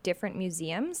 52 different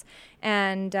museums,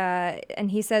 and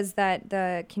he says that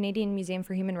the Canadian Museum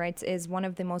for Human Rights is one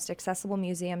of the most accessible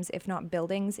museums, if not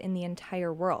buildings, in the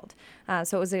entire world.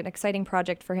 So it was an exciting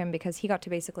project for him because he got to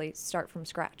basically start from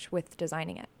scratch with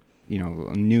designing it. You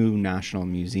know, new national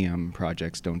museum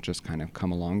projects don't just kind of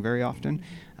come along very often,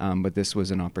 but this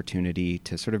was an opportunity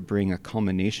to sort of bring a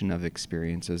culmination of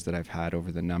experiences that I've had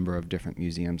over the number of different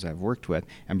museums I've worked with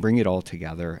and bring it all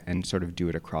together and sort of do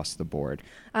it across the board.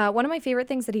 One of my favorite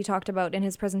things that he talked about in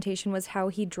his presentation was how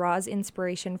he draws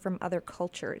inspiration from other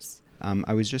cultures.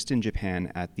 I was just in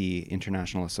Japan at the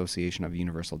International Association of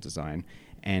Universal Design,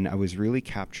 and I was really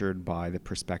captured by the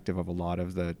perspective of a lot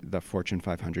of the Fortune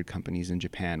 500 companies in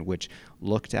Japan, which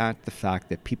looked at the fact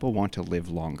that people want to live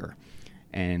longer.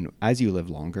 And as you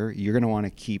live longer, you're going to want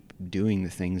to keep doing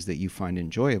the things that you find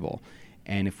enjoyable.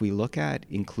 And if we look at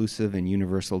inclusive and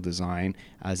universal design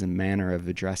as a manner of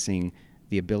addressing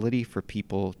the ability for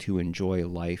people to enjoy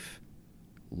life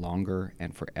longer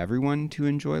and for everyone to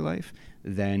enjoy life,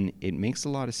 then it makes a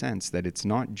lot of sense that it's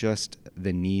not just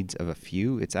the needs of a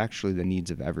few, it's actually the needs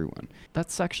of everyone.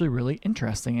 That's actually really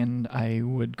interesting, and I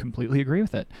would completely agree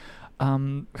with it.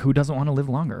 Who doesn't want to live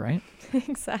longer, right?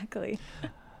 Exactly.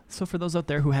 So for those out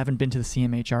there who haven't been to the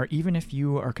CMHR, even if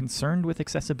you are concerned with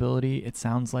accessibility, it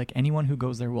sounds like anyone who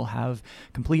goes there will have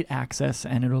complete access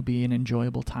and it'll be an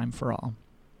enjoyable time for all.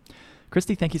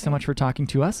 Christy, thank you so much for talking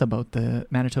to us about the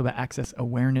Manitoba Access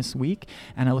Awareness Week,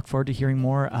 and I look forward to hearing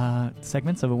more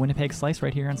segments of a Winnipeg Slice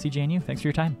right here on CJNU. Thanks for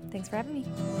your time. Thanks for having me.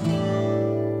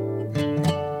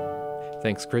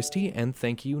 Thanks, Christy, and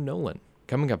thank you, Nolan.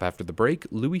 Coming up after the break,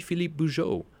 Louis-Philippe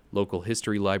Bugeaud, local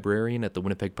history librarian at the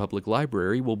Winnipeg Public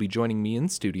Library, will be joining me in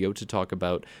studio to talk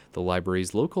about the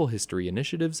library's local history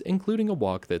initiatives, including a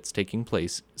walk that's taking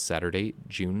place Saturday,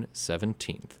 June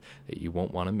 17th, that you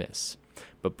won't want to miss.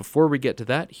 But before we get to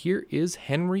that, here is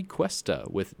Henry Cuesta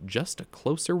with Just a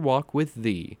Closer Walk with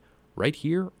Thee, right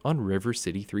here on River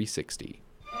City 360.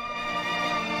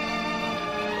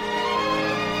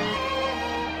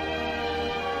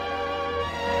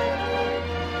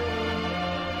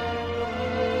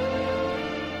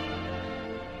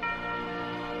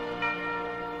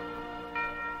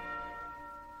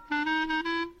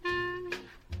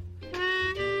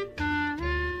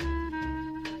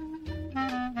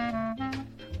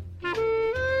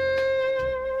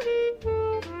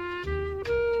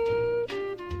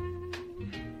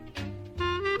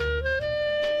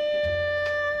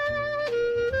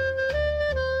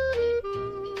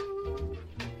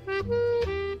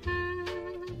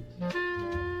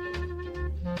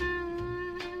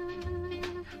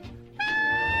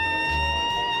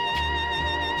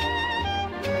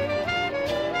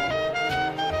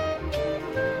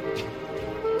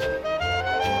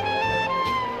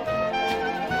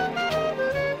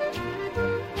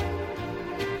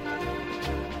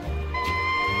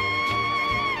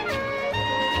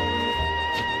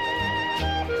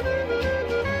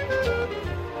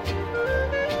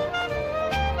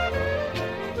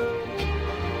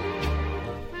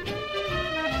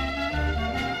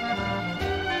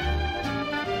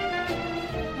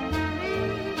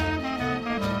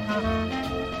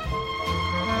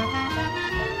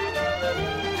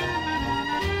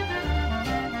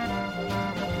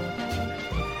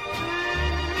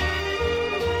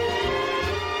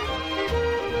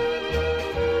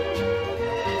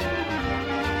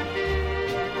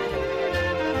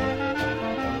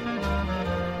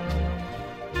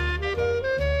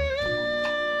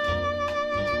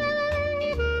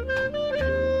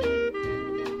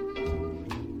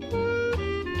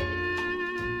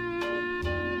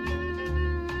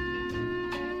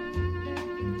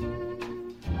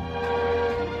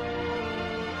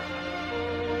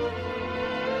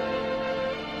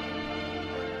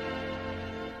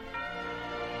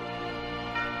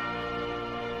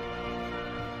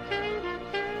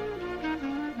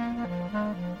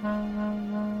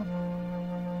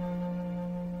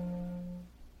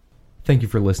 Thank you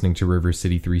for listening to River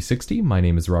City 360. My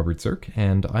name is Robert Zirk,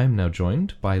 and I am now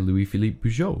joined by Louis-Philippe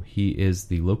Bugeaud. He is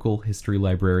the local history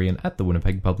librarian at the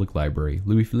Winnipeg Public Library.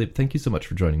 Louis-Philippe, thank you so much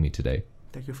for joining me today.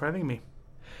 Thank you for having me.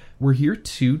 We're here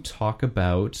to talk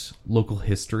about local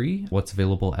history, what's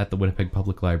available at the Winnipeg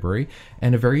Public Library,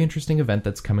 and a very interesting event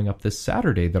that's coming up this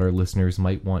Saturday that our listeners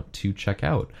might want to check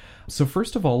out. So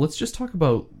first of all, let's just talk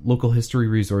about local history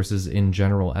resources in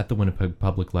general at the Winnipeg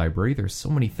Public Library. There's so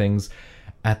many things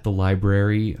at the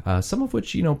library, some of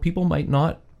which, people might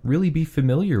not really be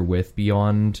familiar with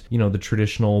beyond, the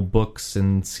traditional books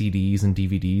and CDs and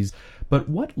DVDs. But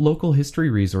what local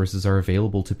history resources are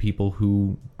available to people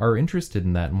who are interested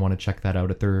in that and want to check that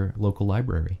out at their local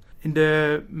library? In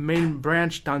the main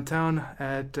branch downtown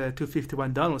at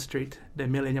 251 Donald Street, the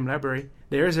Millennium Library,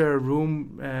 there's a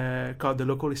room called the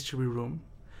Local History Room.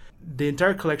 The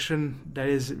entire collection that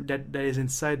is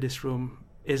inside this room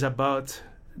is about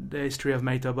the history of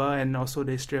Manitoba and also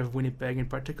the history of Winnipeg in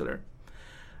particular.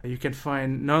 You can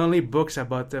find not only books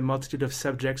about a multitude of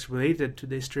subjects related to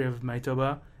the history of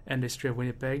Manitoba and the history of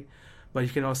Winnipeg, but you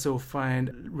can also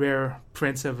find rare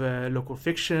prints of local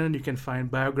fiction. You can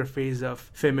find biographies of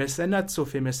famous and not so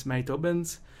famous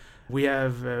Manitobans. We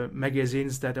have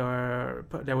magazines that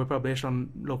were published on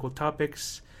local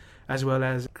topics, as well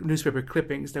as newspaper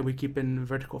clippings that we keep in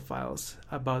vertical files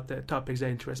about the topics that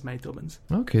interest Manitobans.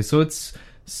 Okay, so it's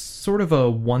sort of a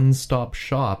one-stop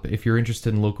shop. If you're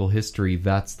interested in local history,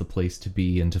 that's the place to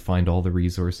be and to find all the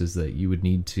resources that you would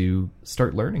need to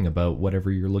start learning about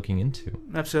whatever you're looking into.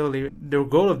 Absolutely. The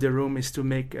goal of the room is to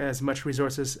make as much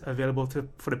resources available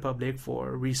for the public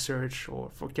for research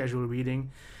or for casual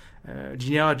reading.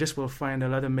 Genealogists will find a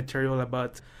lot of material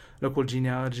about local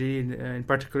genealogy. In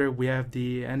particular, we have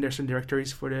the Anderson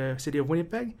directories for the city of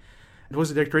Winnipeg.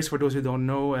 Those directories, for those who don't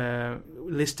know,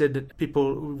 listed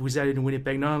people who resided in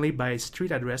Winnipeg not only by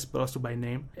street address but also by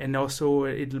name, and also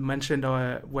it mentioned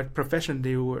what profession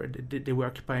they were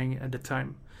occupying at the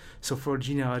time. So for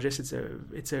genealogists,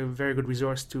 it's a very good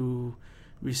resource to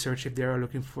research if they are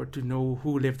looking to know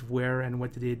who lived where and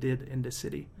what they did in the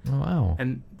city. Oh, wow!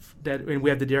 And we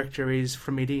have the directories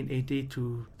from 1880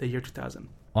 to the year 2000.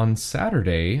 On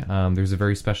Saturday, there's a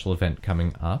very special event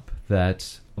coming up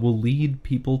that will lead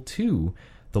people to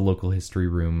the local history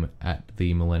room at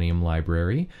the Millennium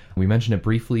Library. We mentioned it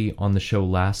briefly on the show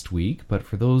last week, but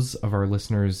for those of our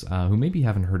listeners who maybe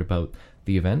haven't heard about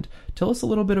the event, tell us a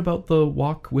little bit about the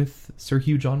walk with Sir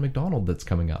Hugh John Macdonald that's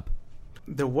coming up.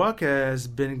 The walk has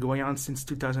been going on since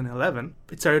 2011.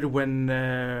 It started when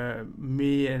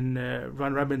me and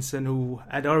Ron Robinson, who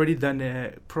had already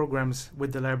done programs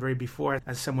with the library before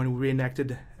as someone who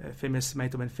reenacted famous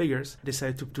Manitoban figures,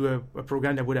 decided to do a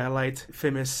program that would highlight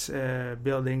famous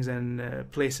buildings and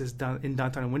places in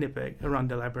downtown Winnipeg around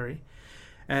the library.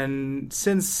 And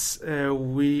since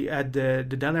we had the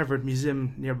Dan Everett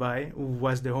Museum nearby, who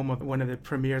was the home of one of the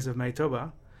premiers of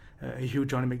Manitoba, Hugh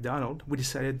John MacDonald, we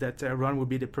decided that Ron would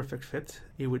be the perfect fit.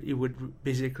 He would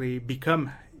basically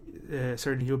become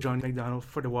Sir Hugh John MacDonald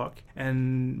for the walk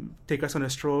and take us on a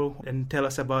stroll and tell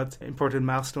us about important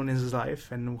milestones in his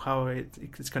life and how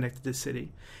it's connected to the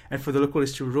city. And for the local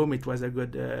history room, it was a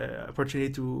good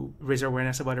opportunity to raise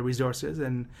awareness about the resources.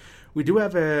 And we do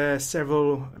have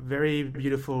several very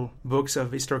beautiful books of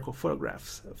historical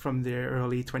photographs from the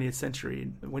early 20th century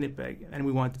in Winnipeg, and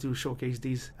we wanted to showcase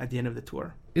these at the end of the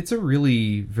tour. It's a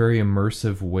really very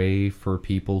immersive way for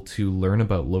people to learn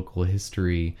about local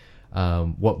history.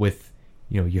 What with,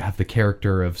 you have the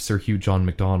character of Sir Hugh John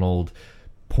MacDonald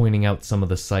pointing out some of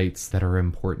the sites that are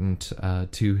important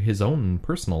to his own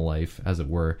personal life, as it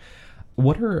were.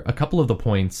 What are a couple of the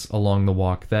points along the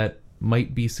walk that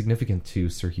might be significant to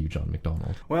Sir Hugh John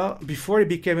MacDonald? Well, before he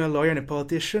became a lawyer and a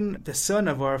politician, the son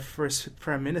of our first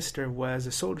Prime Minister was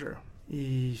a soldier.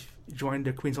 He joined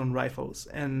the Queen's Own Rifles,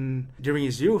 and during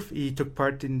his youth, he took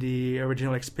part in the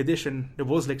original expedition, the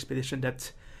Wolseley expedition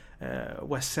that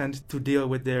was sent to deal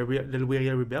with the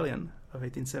Louisriel Rebellion of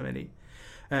 1870.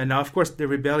 Now, of course, the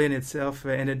rebellion itself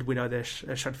ended without a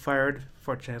shot fired,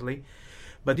 fortunately.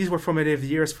 But these were formative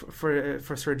years for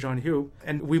Sir John Hugh.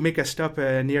 And we make a stop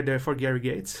near the Fort Garry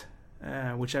Gates,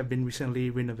 which have been recently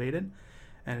renovated.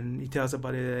 And he tells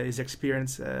about his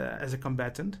experience as a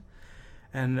combatant.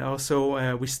 And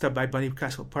also we stop by Bonnie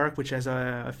Castle Park, which has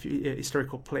a few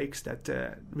historical plaques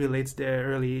that relates the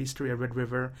early history of Red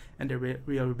River and the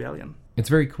Real Rebellion. It's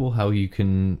very cool how you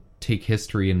can take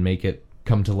history and make it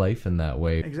come to life in that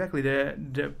way. Exactly.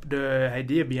 The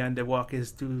idea behind the walk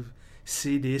is to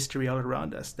see the history all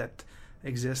around us that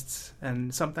exists,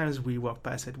 and sometimes we walk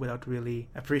past it without really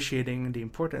appreciating the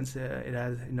importance it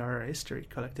has in our history,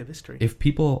 collective history. If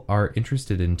people are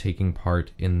interested in taking part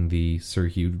in the Sir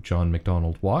Hugh John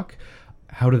MacDonald walk,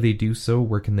 how do they do so?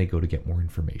 Where can they go to get more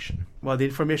information? Well, the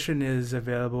information is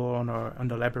available on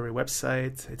the library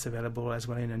website. It's available as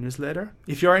well in a newsletter.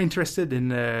 If you are interested in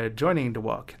joining the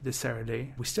walk this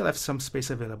Saturday, we still have some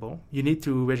space available. You need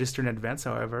to register in advance,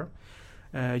 however.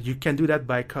 You can do that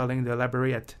by calling the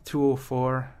library at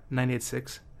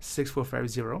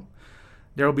 204-986-6450.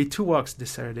 There will be 2 walks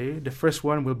this Saturday. The first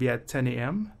one will be at 10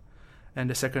 a.m. and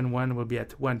the second one will be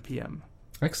at 1 p.m.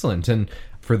 Excellent. And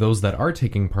for those that are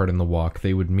taking part in the walk,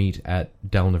 they would meet at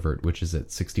Delnavert, which is at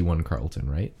 61 Carleton,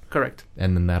 right? Correct.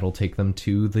 And then that'll take them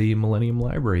to the Millennium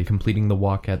Library, completing the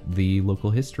walk at the local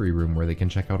history room where they can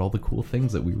check out all the cool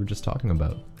things that we were just talking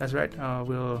about. That's right.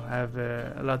 We'll have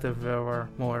a lot of our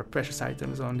more precious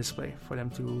items on display for them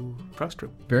to browse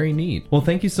through. Very neat. Well,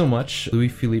 thank you so much,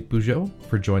 Louis-Philippe Bugeaud,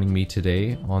 for joining me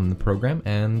today on the program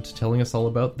and telling us all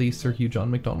about the Sir Hugh John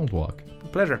MacDonald walk.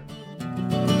 Pleasure.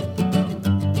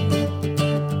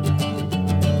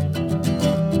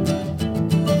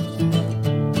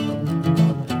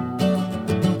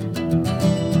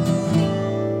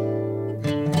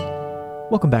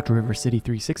 Welcome back to River City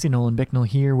 360. Nolan Bicknell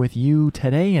here with you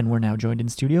today, and we're now joined in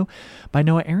studio by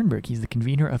Noah Ehrenberg. He's the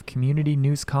convener of Community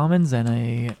News Commons and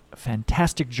a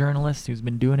fantastic journalist who's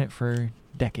been doing it for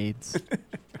decades.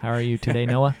 How are you today,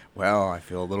 Noah? Well, I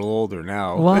feel a little older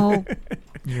now. Well,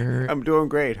 I'm doing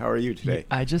great. How are you today?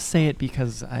 I just say it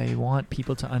because I want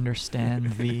people to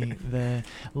understand the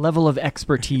level of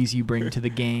expertise you bring to the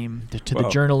game, to the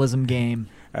journalism game.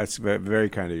 That's very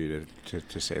kind of you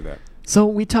to say that. So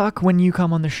we talk when you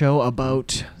come on the show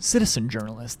about citizen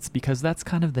journalists, because that's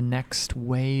kind of the next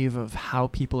wave of how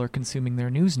people are consuming their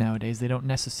news nowadays. They don't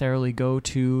necessarily go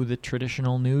to the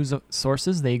traditional news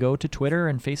sources. They go to Twitter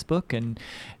and Facebook and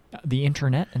the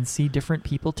internet and see different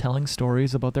people telling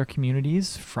stories about their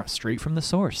communities straight from the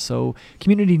source. So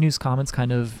Community News Commons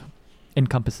kind of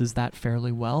encompasses that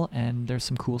fairly well, and there's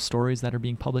some cool stories that are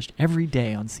being published every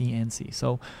day on CNC.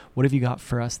 So what have you got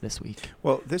for us this week?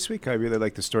 Well, this week I really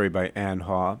like the story by Anne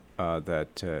Haw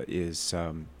that is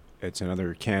it's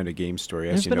another Canada Games story.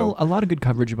 There's been a lot of good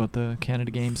coverage about the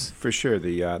Canada Games. For sure.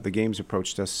 The Games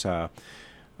approached us a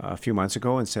few months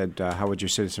ago and said, how would your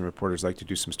citizen reporters like to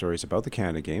do some stories about the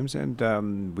Canada Games?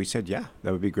 And we said, yeah,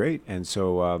 that would be great. And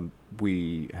so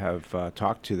we have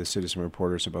talked to the citizen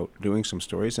reporters about doing some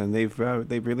stories, and they've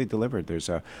really delivered. There's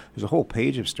a whole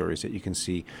page of stories that you can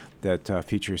see that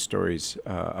feature stories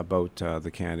about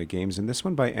the Canada Games, and this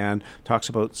one by Anne talks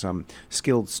about some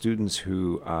skilled students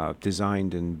who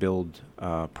designed and build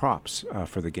props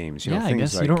for the games. You know, I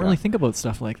guess you don't really think about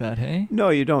stuff like that, hey? No,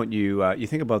 you don't. You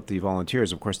think about the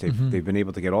volunteers. Of course, they've been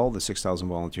able to get all the 6,000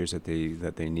 volunteers that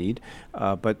they need,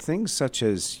 but things such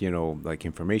as, you know, like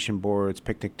information boards,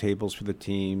 picnic tables for the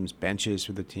teams, benches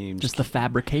for the teams. Just the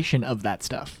fabrication of that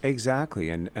stuff. Exactly,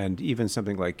 and even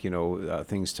something like, you know,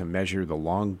 things to measure the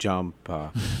long jump.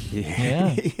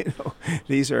 Yeah. You know,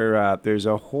 these are there's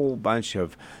a whole bunch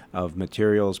of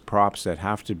materials, props that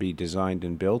have to be designed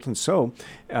and built, and so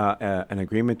an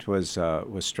agreement was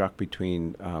struck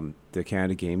between the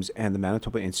Canada Games and the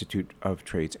Manitoba Institute of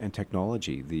Trades and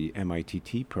Technology, the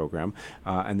MITT program,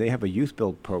 and they have a youth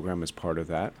build program as part of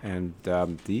that, and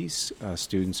these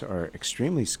students are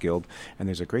extremely skilled, and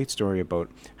there's a great story about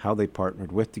how they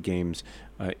partnered with the Games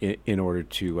in order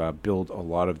to build a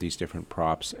lot of these different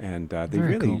props, and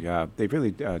they've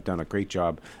really done a great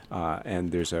job,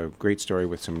 and there's a great story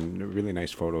with some really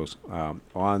nice photos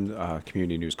on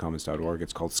communitynewscommons.org.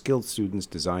 It's called Skilled Students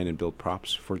Design and Build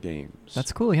Props for Games.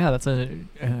 That's cool. Yeah, that's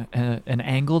an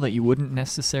angle that you wouldn't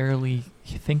necessarily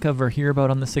think of or hear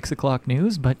about on the 6 o'clock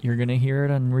news, but you're going to hear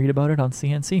it and read about it on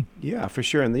CNC. Yeah, for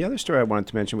sure. And the other story I wanted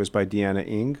to mention was by Deanna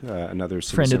Ing, another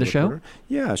friend of the reporter. show.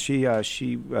 Yeah, she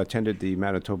attended the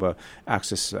Manitoba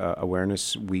Access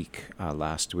Awareness Week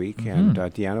last week, and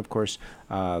Deanna, of course,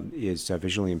 is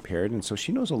visually impaired, and so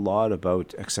she knows a lot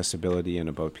about accessibility and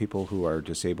about people who are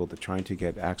disabled trying to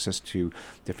get access to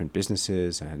different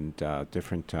businesses and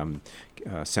different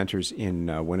centers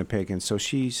in Winnipeg, and so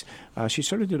she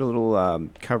sort of did a little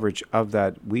coverage of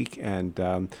that week,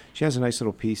 and she has a nice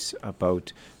little piece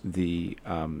about the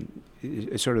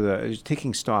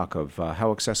taking stock of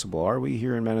how accessible are we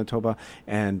here in Manitoba,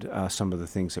 and some of the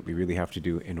things that we really have to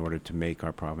do in order to make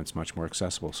our province much more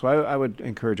accessible. So I would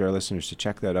encourage our listeners to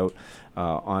check that out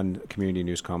on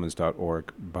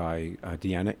communitynewscommons.org by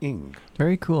Deanna Ing.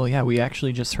 Very cool. Yeah, we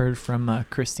actually just heard from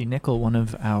Christy Nickel, one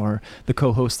of the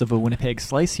co-hosts of a Winnipeg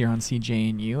Slice here on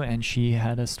CJNU, and she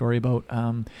had a story about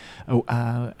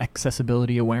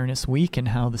Accessibility Awareness Week and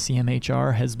how the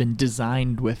CMHR has been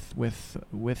designed with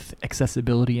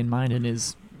accessibility in mind, and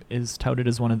is touted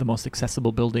as one of the most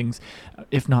accessible buildings,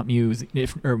 if not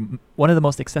one of the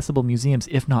most accessible museums,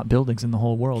 if not buildings in the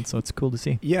whole world. So it's cool to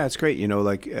see. Yeah, it's great. You know,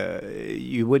 like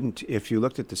you wouldn't, if you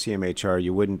looked at the CMHR,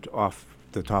 you wouldn't off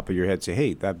the top of your head say,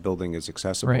 hey, that building is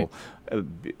accessible.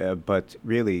 Right. But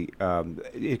really,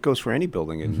 it goes for any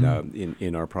building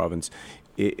in our province.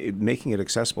 Making it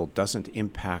accessible doesn't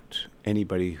impact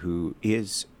anybody who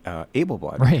is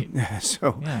able-bodied. Right.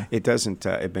 So it doesn't.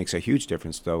 It makes a huge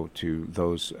difference, though, to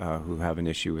those who have an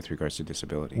issue with regards to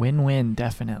disability. Win-win,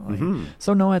 definitely.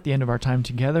 So, Noah, at the end of our time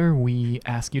together, we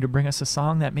ask you to bring us a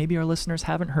song that maybe our listeners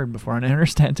haven't heard before. And I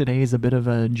understand today is a bit of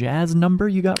a jazz number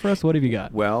you got for us. What have you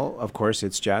got? Well, of course,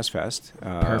 it's Jazz Fest.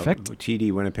 Perfect.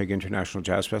 TD Winnipeg International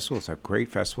Jazz Festival. It's a great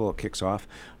festival. It kicks off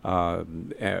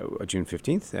June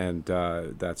 15th, and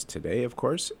that's today, of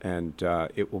course. And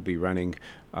it will be running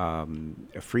a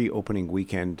free opening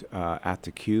weekend at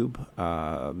the Cube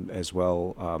as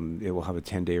well. It will have a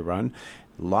 10-day run.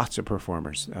 Lots of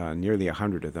performers, nearly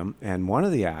 100 of them. And one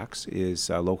of the acts is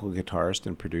local guitarist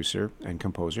and producer and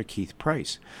composer Keith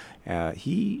Price.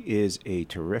 He is a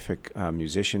terrific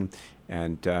musician,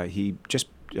 and he just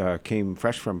came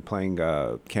fresh from playing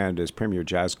Canada's premier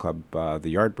jazz club,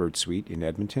 the Yardbird Suite in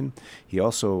Edmonton. He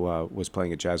also was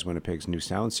playing at Jazz Winnipeg's New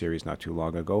Sound series not too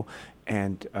long ago,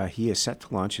 and he is set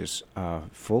to launch his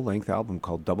full-length album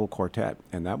called Double Quartet,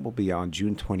 and that will be on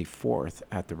June 24th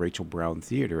at the Rachel Brown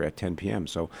Theatre at 10 p.m.,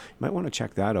 so you might want to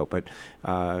check that out. But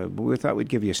we thought we'd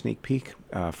give you a sneak peek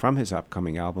from his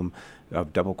upcoming album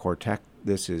of Double Quartet.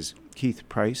 This is Keith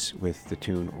Price with the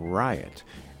tune Riot.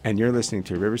 And you're listening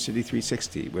to River City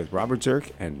 360 with Robert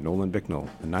Zirk and Nolan Bicknell,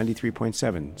 on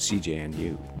 93.7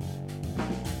 CJNU.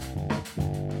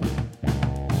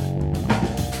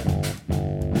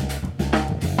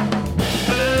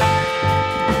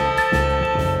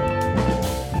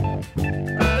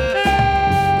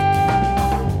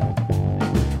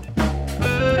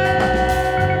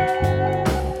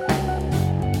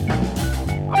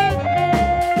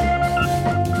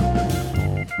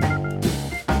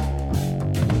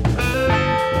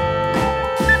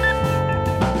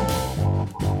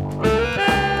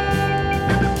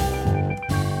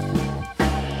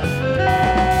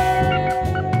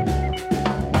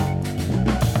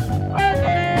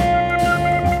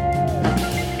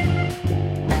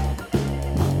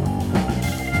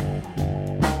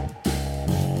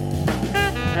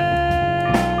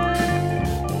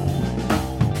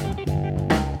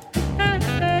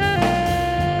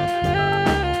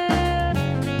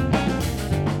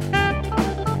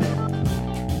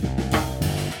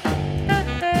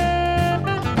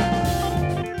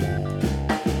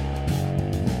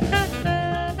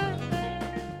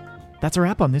 That's a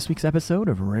wrap on this week's episode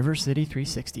of River City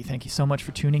 360. Thank you so much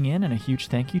for tuning in, and a huge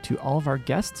thank you to all of our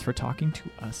guests for talking to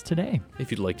us today. If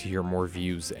you'd like to hear more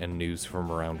views and news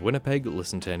from around Winnipeg,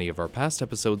 listen to any of our past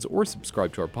episodes, or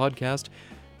subscribe to our podcast,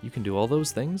 you can do all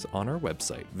those things on our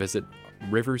website. Visit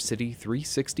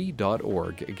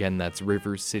rivercity360.org. Again, that's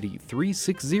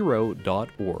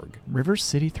rivercity360.org. River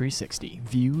City 360,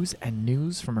 Views and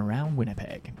News from Around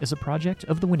Winnipeg, is a project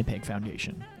of the Winnipeg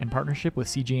Foundation in partnership with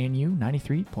CJNU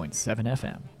 93.7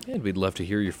 FM. And we'd love to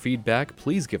hear your feedback.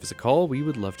 Please give us a call. We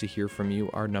would love to hear from you.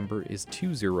 Our number is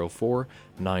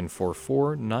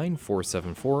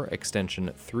 204-944-9474,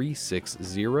 extension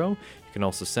 360. You can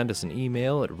also send us an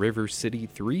email at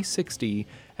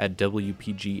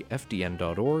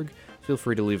rivercity360@wpgfdn.org. Feel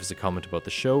free to leave us a comment about the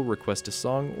show, request a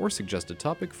song, or suggest a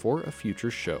topic for a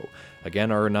future show.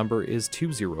 Again, our number is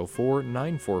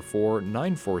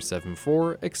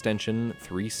 204-944-9474, extension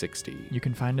 360. You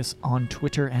can find us on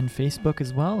Twitter and Facebook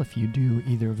as well if you do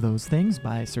either of those things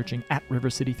by searching at River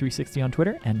City 360 on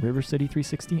Twitter and River City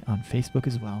 360 on Facebook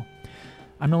as well.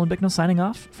 I'm Nolan Bicknell signing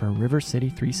off for River City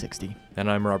 360. And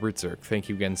I'm Robert Zirk. Thank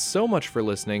you again so much for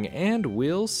listening, and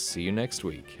we'll see you next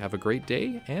week. Have a great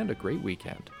day and a great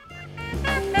weekend.